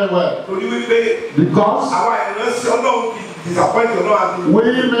prayer very well. Because we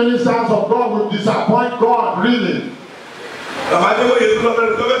ministers of God will disappoint God really.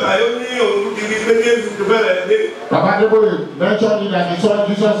 Baba Debo mentioned that the Son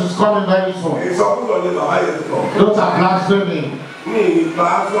Jesus is coming very soon. Those are blasphemy.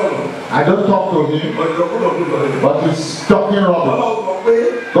 I don't talk to him, but he's talking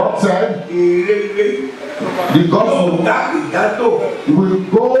rubbish. God said the gospel will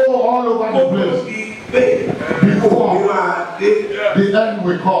go all over the place before the end time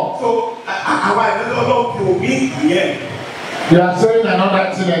will come. So, I don't know if you mean here. They are saying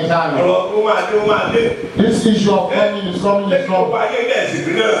another thing entirely. This issue of money is coming. Does it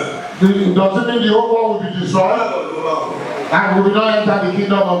mean the whole world will be destroyed? And we will not enter the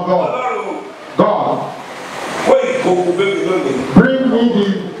kingdom of God. God, bring me the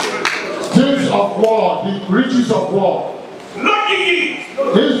things of war, the riches of war.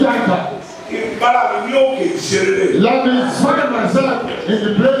 This time, let me find myself in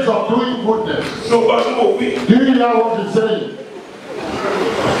the place of doing goodness. Do you hear what he's saying?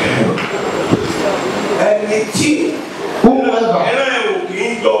 Whoever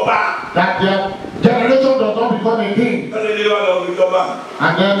that their generation does not become a king, and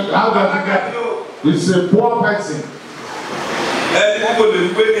then how does it get? It's a poor person.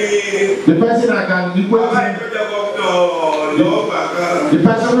 The person I can equate him, the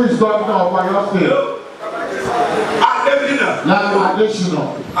person who is governor of Oyo State, additional.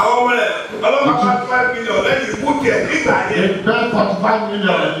 They spent 45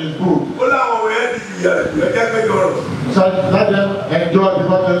 million in his book. So let them enjoy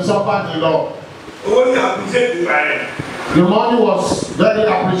because they suffered the law. The money was very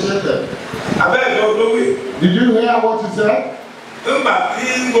appreciated. Did you hear what he said?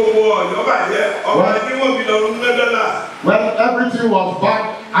 When everything was bad,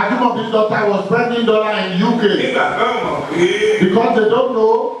 Ajimobi's daughter was spending $1 in UK. Because they don't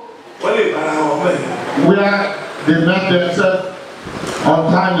know where they met themselves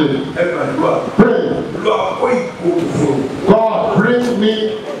untimely. Pray. God, bring me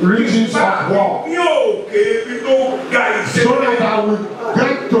riches of war. So that I will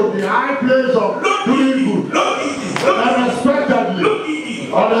get to the high place of doing good. Unexpectedly.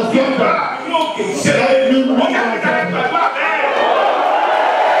 Let me meet my family.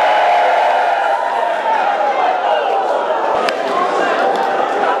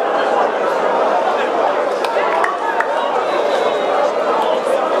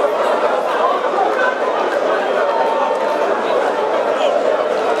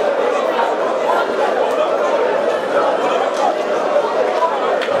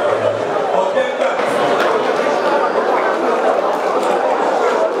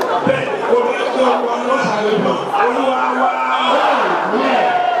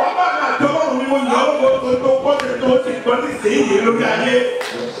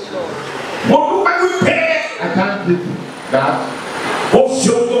 I can't give that. You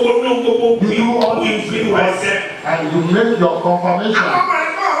do all these things and you make your confirmation.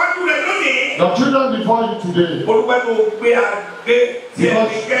 Your children before you today.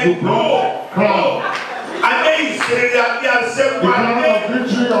 Because you brought crown. The crown of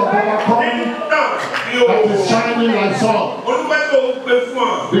victory of overcoming that is shining like sun.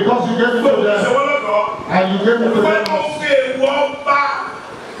 Because you gave it to them. And you gave it to them.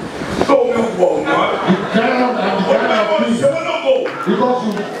 The crown and the crown of peace. Because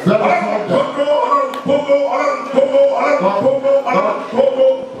you verified them.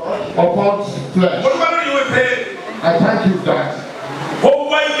 Upon flesh. I thank you that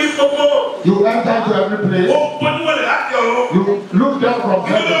you enter into every place. You look down from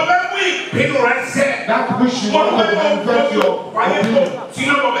heaven. That which you want to manifest your opinion.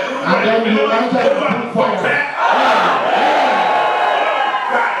 And then you enter into fire.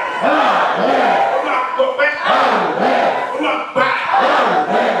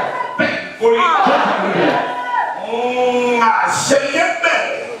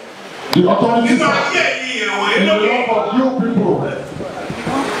 The authorities are in the love of you people.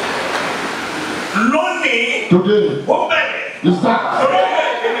 Today, you start.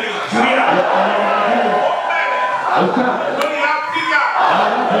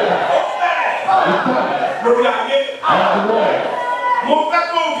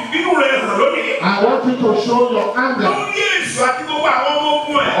 I want you to show your anger.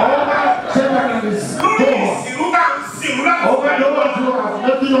 Over those who are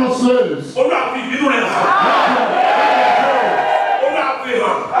making us slaves.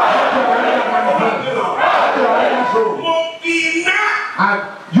 And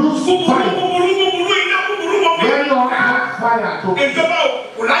use fire. Very hot fire to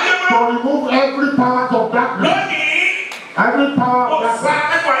remove every power of darkness. Every power of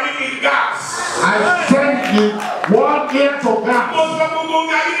darkness. I send the one ear to gas. I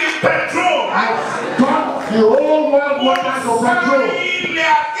turn the whole world water to petrol. I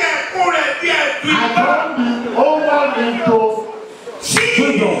turn the whole world into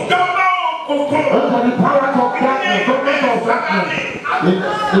freedom. Over the power of darkness, government of darkness.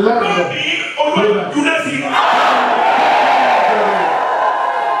 The level of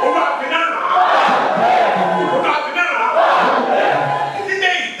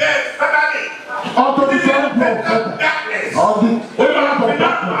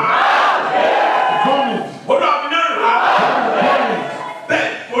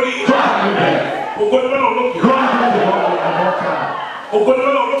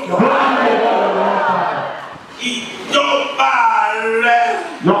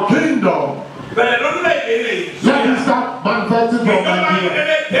Your kingdom. Let it start manifesting from Nigeria.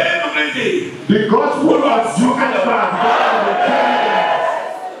 The gospel of Jesus Christ.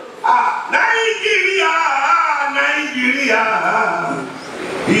 Nigeria.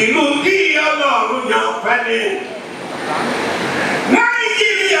 Ìlú tí Ọlọ́run yàn fẹ́ ni.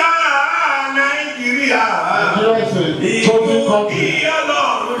 Nigeria. Ìlú tí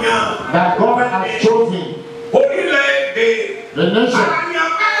Ọlọ́run yàn. That God has chosen. Orílẹ̀-èdè. The nation.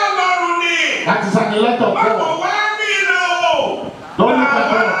 Àyànfẹ́ Ọlọ́run ni. That is an elect of God. Báwo wá ní ìnáwó? Don't look at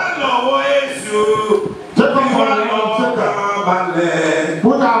God. Lọ́wọ́ Èṣù. Take up for the Lord.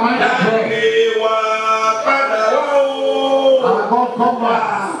 Put our mind at rest. And God come back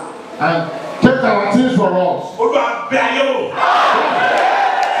and take our things for us. Take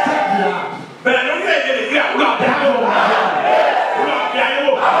the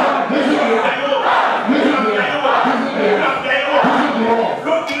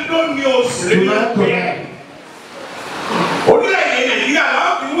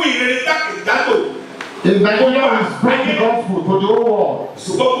In Nigeria, we spread the gospel to the whole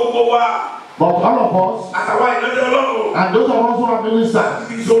world. But all of us, and those of us who are ministers,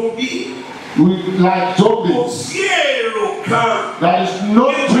 we like zombies. There is no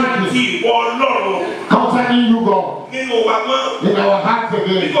treaty concerning you, God, in our hearts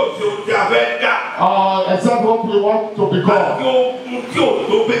again. Except what we want to become.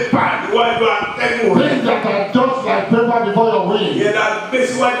 Things that are just like paper before your wings.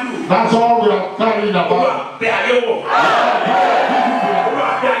 That's all we are carrying about.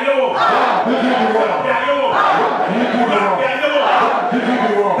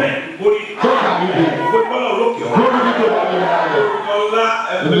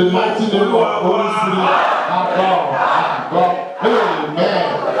 In the mighty name of Holy Spirit, our God. Amen.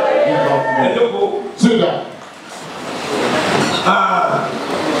 Sit down.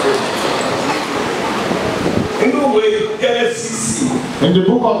 In the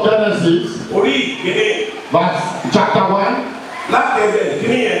book of Genesis, verse chapter 1,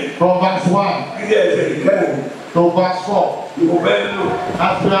 from verse 1 to verse 4,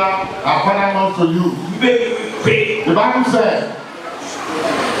 that's where our Father wants to use. The Bible says,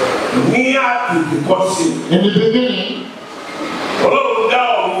 in the beginning,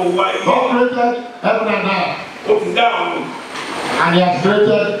 God created heaven and earth, and He has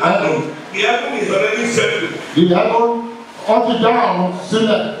created heaven. The heaven up and down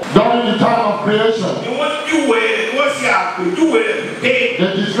during the time of creation. They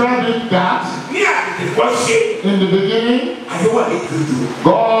described it that in the beginning,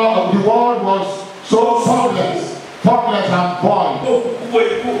 God, the world was so formless and void,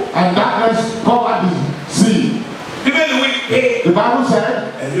 and darkness covered the sea. The Bible said,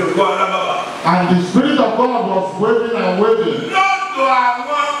 and the Spirit of God was waving and waving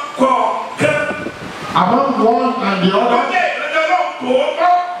among one and the other,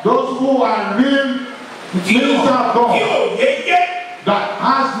 those who are real ministers of God, that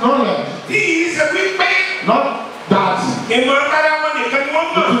has knowledge, not that it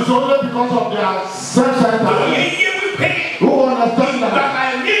is only because of their self-centeredness, who understand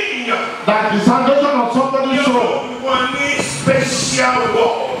that the salvation of somebody's soul,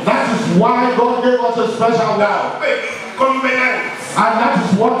 that is why God gave us a special word. And that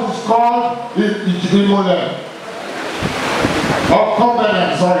is what is called Imole. Or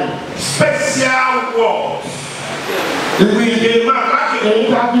covenant, sorry. Special word. The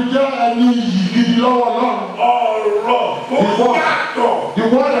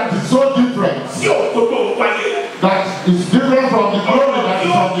word that is so different. That is different from the glory that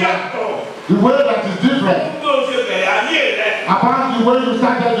is on the earth. The way that is different. Apart the way you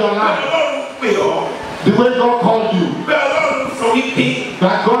started your life. The way God called you.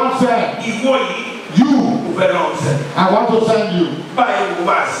 That God said, you, I want to send you.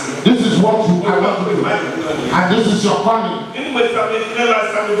 This is what you I want to do. And this is your calling. In the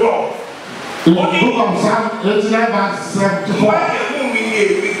book of Psalm 89 verse 74.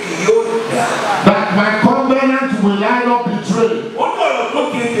 That my covenant will I not betray.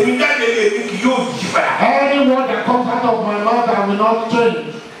 Any word that comes out of my mouth I will not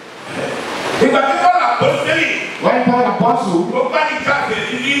change. When Paul Apostle,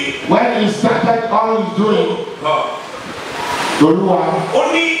 when he started all he's doing,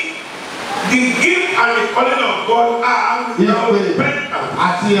 only the gift and the calling of God are without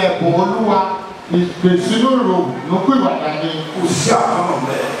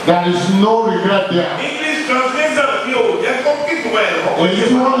there is no regret there. English translation, Èyí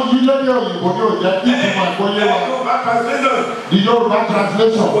tí wọ́n yí lórí òyìnbó ní òjẹ́ kí ìtumọ̀ ìkóyé wa. The Yoruba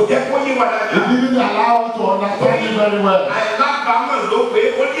translation. It didn't allow us to understand it very well.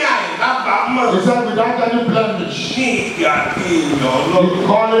 He said without any blemish. The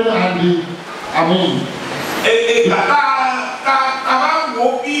calling and the, I mean.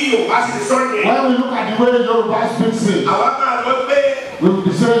 When we look at the way Yoruba speaks it, we will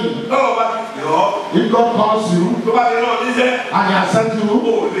be saying, if God calls you and He has sent you,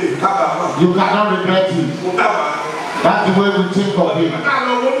 you cannot regret it. That's the way we think of it.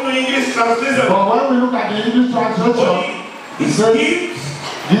 But when we look at the English translation, it says,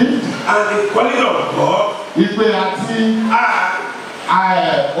 gift and the calling of God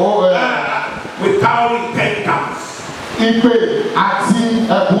without repentance. Ìpè àti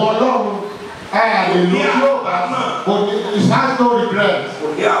ẹ̀bùn Ọlọ́run it has no regret.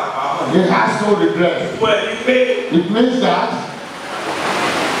 It has no regret. It means that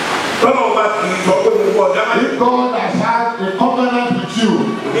if God has had a covenant with you,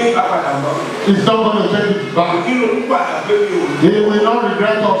 He's not going to take it back. He will not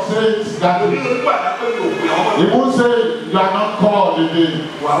regret or say that. He won't say you are not called again.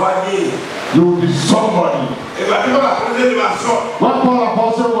 You will be somebody. What Paul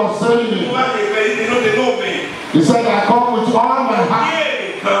Apostle was saying, he said, I come with all my heart.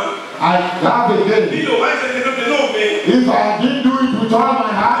 I have a gain. If I didn't do it with all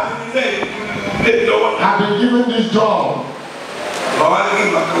my heart, I've been given this job.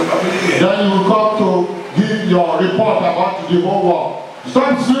 Then you will come to give your report about the whole work.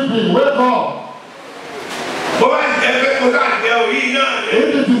 Stop sleeping, wake up. If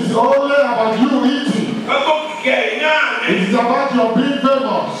it is only about you eating, it is about your being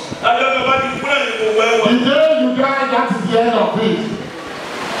famous. The day you die, that is the end of it.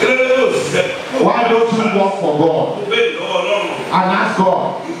 Why don't you work for God and ask God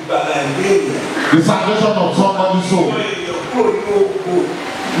the salvation of somebody's soul?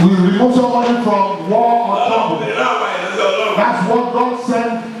 We remove somebody from war or trouble. That's what God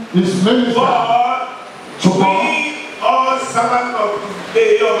sent His minister to God.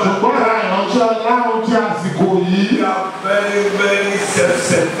 Ṣùgbọ́n ìránṣẹ́ láwọn tí àsìkò yìí. Very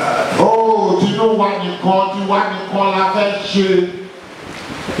self-centered. Ó tinú wa nìkan la fẹ́ ṣe.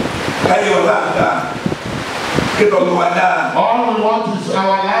 All we want is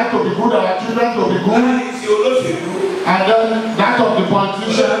our life to be good, our children to be good. And then that of the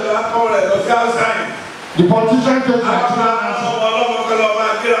politician. The politician takes our children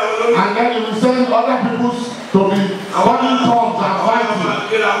and then he will send other people to be running tongues and fighting.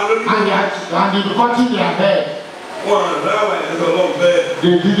 And they be cutting their head.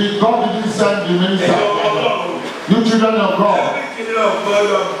 God didn't send the minister. You children of God.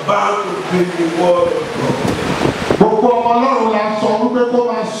 Gbogbo ọmọ Ọlọ́run la sọ wípé kó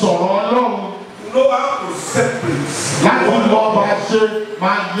máa sọ̀rọ̀ Ọlọ́run. Láti lọ bá ṣe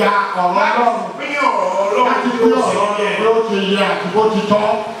máa ya ọ̀rọ̀ Ọlọ́run. Láti gbé ọ̀rọ̀ Ọlọ́run bí ó ti yẹ àti bó ti tọ́.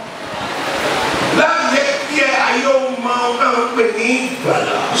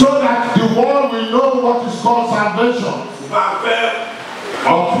 So that the world will know what is called salvation.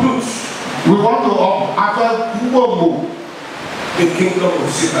 We want to afẹ́ gbogbo. The kingdom of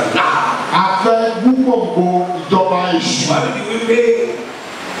Satan. Afẹ́ gbogbo ìjọba èṣù.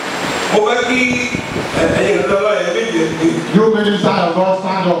 You minister of God,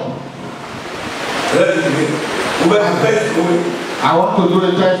 stand up. I want to do a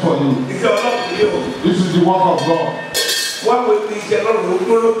test for you. This is the work of God.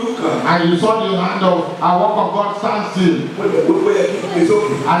 And you saw the hand of our work of God stand still.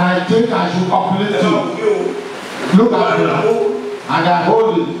 And I think I should uplift it. Look at me. And I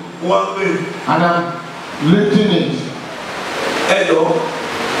hold it. And I'm lifting it.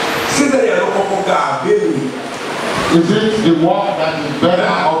 Is it the work that is better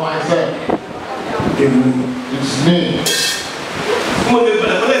of myself? It's me.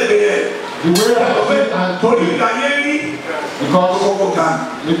 The way I sit and told it, because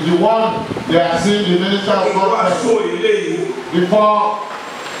it's the one they are seeing the minister of God before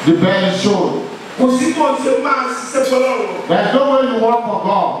the belly showed. There's no way you work for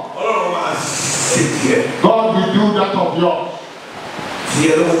God. God will do that of yours. He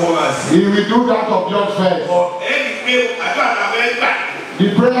will do that of yours first. The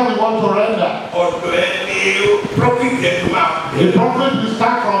prayer we want to render, the prophet will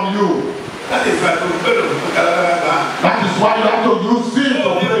start from you. That is why you have to use sin to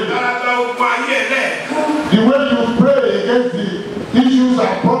pray. The way you pray against the issues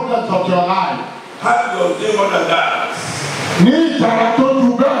and problems of your life. Ní ìtara tó ju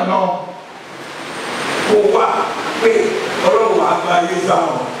bẹ́ẹ̀ lọ.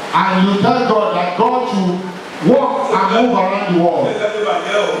 And you tell God that God should walk and move around the world.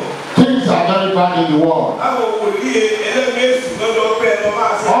 Things are very bad in the world.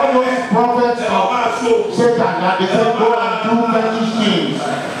 All those prophets of Satan that they say go and do fetish things.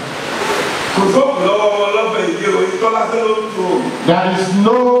 There is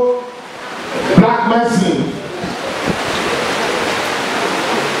no black mercy.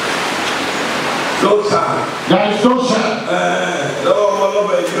 There is no shame.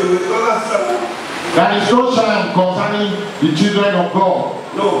 There is no shame concerning the children of God.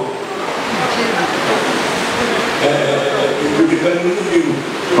 No.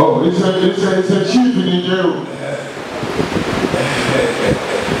 Oh, it's a sheep in the jail.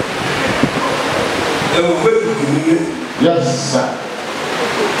 Yes, sir.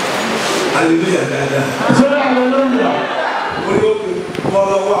 Hallelujah. Say hallelujah.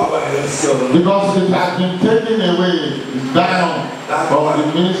 Because it has been taken away, down from the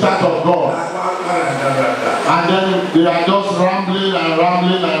ministers of God. And then they are just rambling and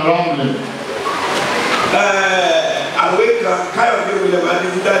rambling and rambling. A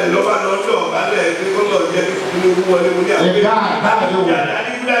guy, and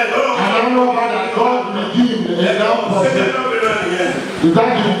I know that God redeemed a young person. Is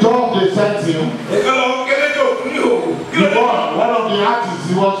that the job they sent him? One of the artists,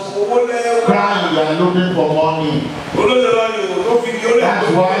 he was crying and looking for money. That's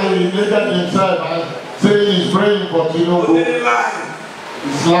why he needed himself and saying he's praying for Tinubu.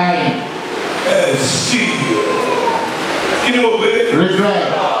 He's lying. Regret.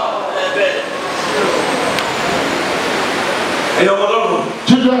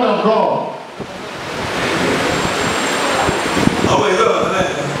 Children of God.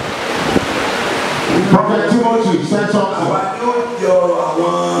 Prophet Timothy said something.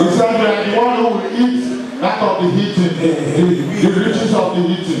 He said that the one who will eat that of the eating, the riches of the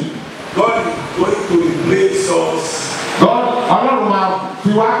eating. God is going to replace us. God, Ọlọ́run máa fi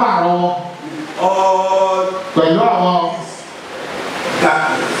wá pààrọ̀ wọn. Pẹ̀lú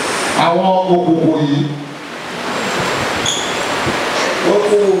àwọn òkùnkùn yìí.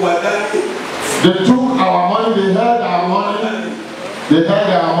 They took our money, they held our money, they held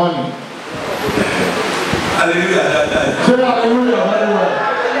our money. Hallelujah. Say hallelujah very well.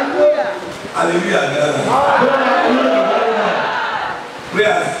 Hallelujah. Say hallelujah very well.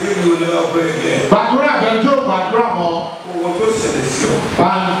 Prayers if you never pray again. Gbàdúrà bẹ̀jọ́ gbàdúrà mọ́.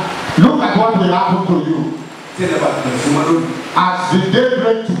 And look at what will happen to you. As the day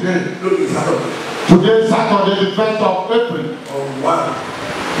break today. Today Saturday, the 1st of April.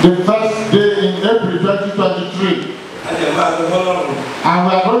 The first day in April 2023. And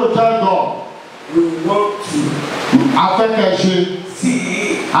we are going to tell God. We want to see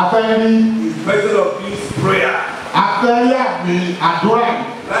His method of this prayer.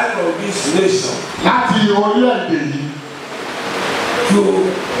 Life of this nation. To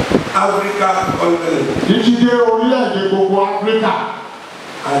Africa continent.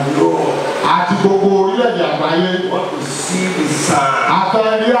 And Lord, want to see the sign.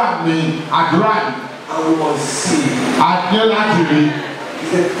 And we must see.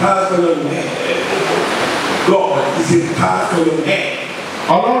 It's a task on your head. God is a task on your head.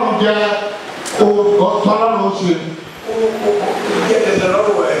 Ọlọ́run jẹ́ ọ̀tọ́lọ́run ṣe. Ó jẹ́ dandan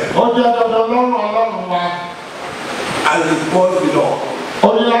lọ́rùn ẹ̀. Ó jẹ́ dandan lọ́rùn Ọlọ́run wa. And it must be done. Ó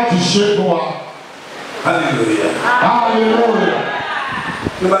ní láti ṣe fún wa. Hallelujah. Hallelujah.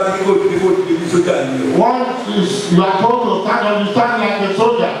 Nígbà tí kò tí ní sójà ni o. Once you are told to stand up, you stand like a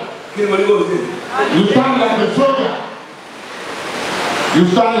soldier. Kí ni mo ní kò sí? You stand like a soldier. You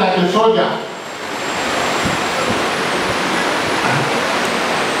stand like a soldier.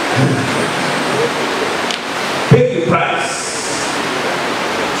 Pay the price.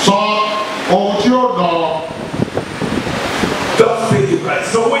 So, ohun tí ó nà. Just pay the price.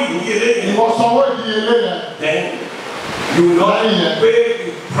 Sanwó ìdíyelé yẹn. Ìwọ sanwó ìdíyelé yẹn. Then you will not pay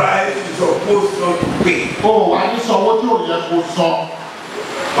the price you supposed not to pay. Oh, wà ní sanwó tí ò yẹ kó san.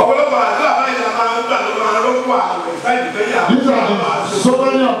 Ọ̀pọ̀lọpọ̀ àdúrà báyìí la máa ń gbà ló máa rọ́pò àwẹ̀ sáyẹn ìfẹ́yà. These are so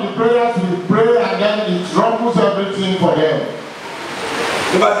many of the prayers we pray and then it rumbles everything for them.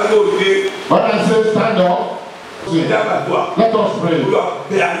 Nígbà tí kò dé. When I say stand up, let us pray.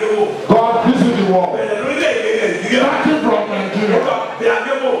 God, visit the world. Starting from Nigeria.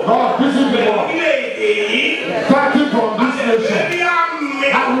 God, visit the world. Starting from this nation.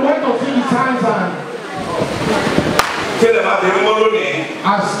 And we want to see the signs and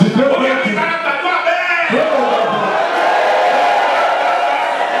as the day breaking.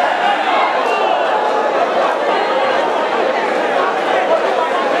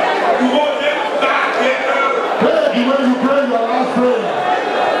 Pray the way you pray.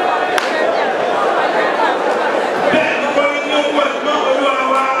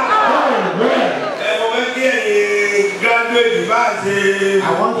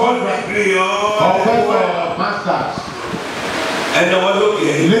 Professor, masters.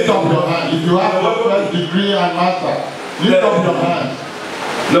 Lift up your hand. If you have your first degree and master, lift up your hand.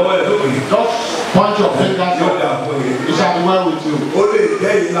 Just point your fingers up. It shall be well with you.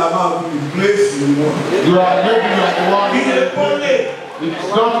 You are maybe the one. It's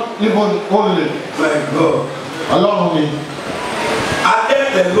not even only. Along with me.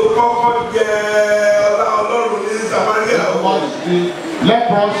 The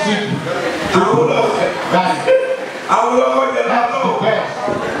leprosy died. That's the best.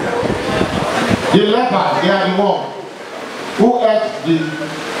 The lepers, they are the one who ate the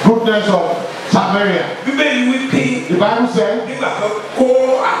goodness of Samaria. The Bible says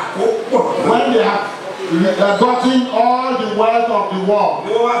when they have gotten all the wealth of the world,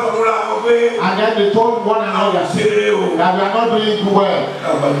 and then they told one another that we are not doing too well.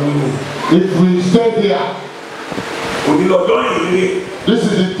 If we stay here, this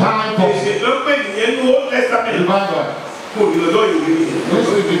is the time for revival. This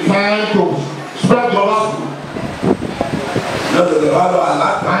is the time to spread the gospel. And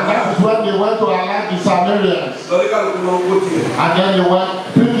that is when they went to alert the Samaritans. And then they went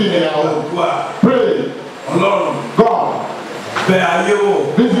preaching their own. Pray. God.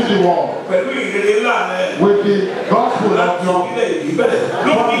 Visit the world with the gospel of your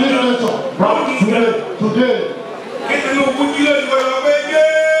from today.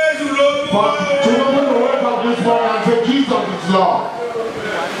 But to open the word of this world and say Jesus is Lord.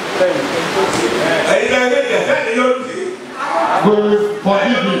 We will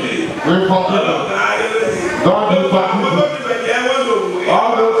forgive you. We will forgive you. God will forgive you.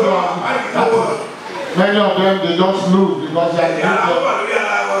 All those who are, many of them, they just lose because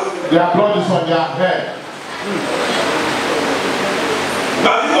their blood is on their head.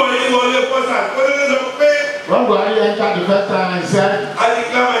 When Buhari entered the first time and said, I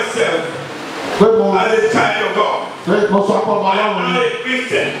declare myself as a child of God. I am a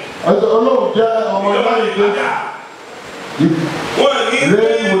Christian.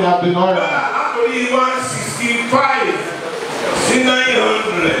 Rain would have been alright.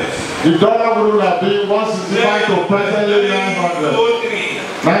 The dollar would have been 165 to presently 900.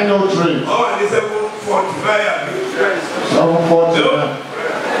 903. 740 now.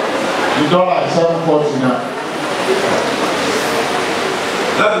 The dollar is 740 now.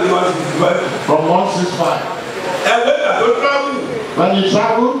 From 165. When you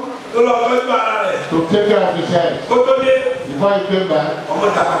travel to take care of his head, before he came back,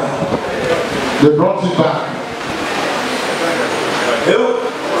 they brought it back.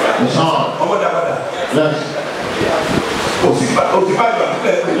 The son. Yes. Yes, the Bible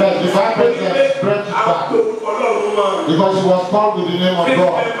brought it back. Because he was called with the name of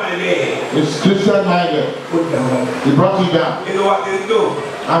God. It's Christian minded. He brought it down.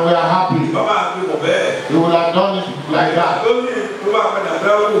 And we are happy. He would have done it like that.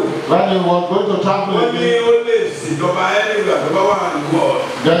 When he was going to travel again,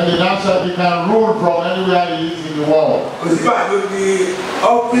 then the now said he can rule from anywhere he is in the world.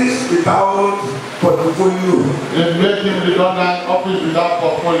 Office without portfolio. They make him redundant office without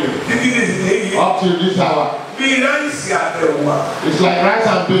portfolio. Up till this hour. It's like rice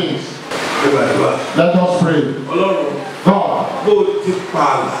and beans. Let us pray. God,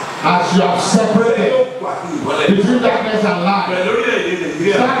 as you have separated between darkness and light,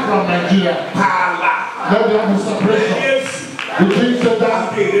 start from Nigeria. Let there be separation between Satan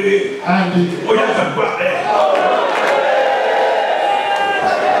and the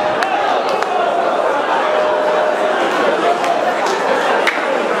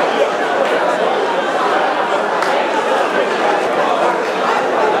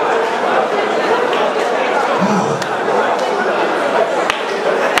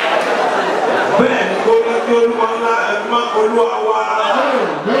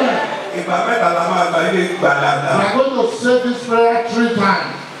We are going to say this prayer 3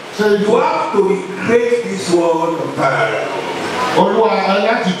 times. So you have to recreate this world of fire.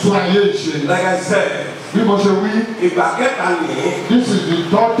 Like I said, this is the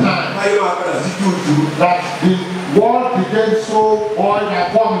 3rd time that the world became so void and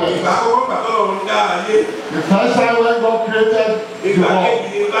formless. The first time when God created the world.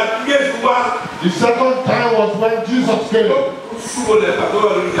 The 2nd time was when Jesus came.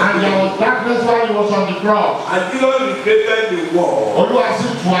 And there was darkness while he was on the cross. And Jesus created the world.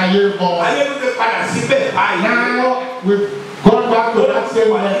 Now we've gone back to that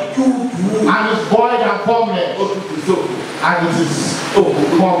same way. And it's void and formless. And it is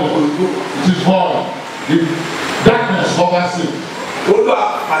formless. It is void. The darkness covers it.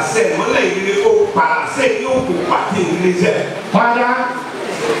 Father,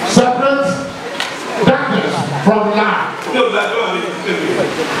 Separate darkness from light.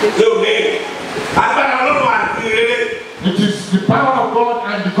 It is the power of God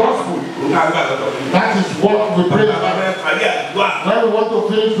and the gospel. That is what we pray about. When we want to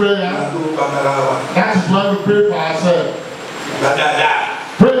finish prayer, that is when we pray for ourselves.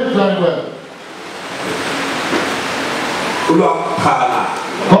 Pray it very well.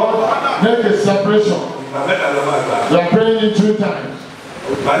 God, make a separation. We are praying it 2 times.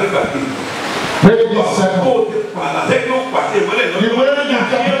 Pray this second. The way you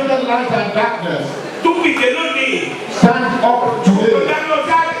separated light and darkness, stand up today.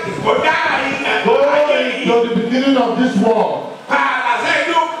 Go into the beginning of this world.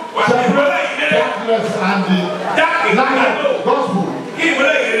 Separate darkness and the light of the gospel.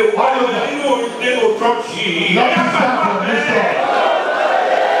 All over. Let us stand from this God.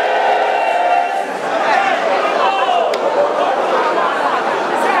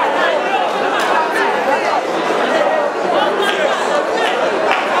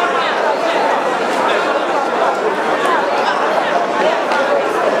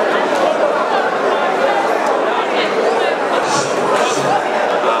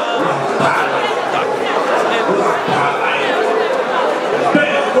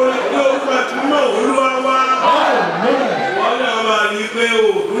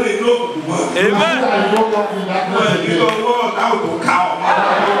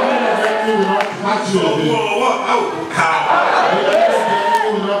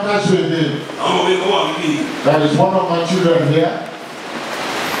 That is one of my children here.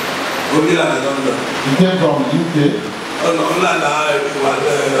 He came from UK. And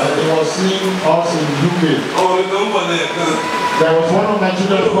he was seeing us in UK. There was one of my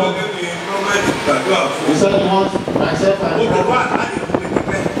children from. He said he wants myself and Prophet.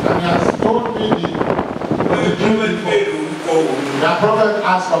 And he has told me the dream before. The Prophet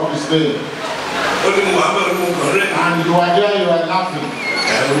asked of his name. And you are there, you are laughing.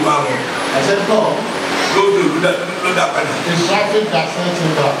 I said, no. It's traffic that sent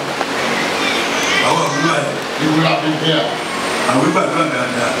him back. He will have been here.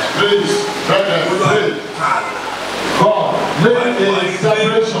 Please, brethren, pray. God, make a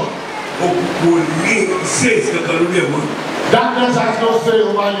separation. Darkness has no say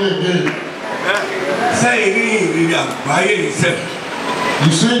over you again.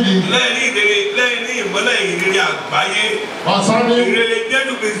 You see the concerning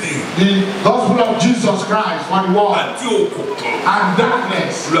the gospel of Jesus Christ for the world and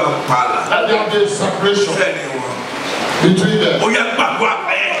darkness, that there be separation between them.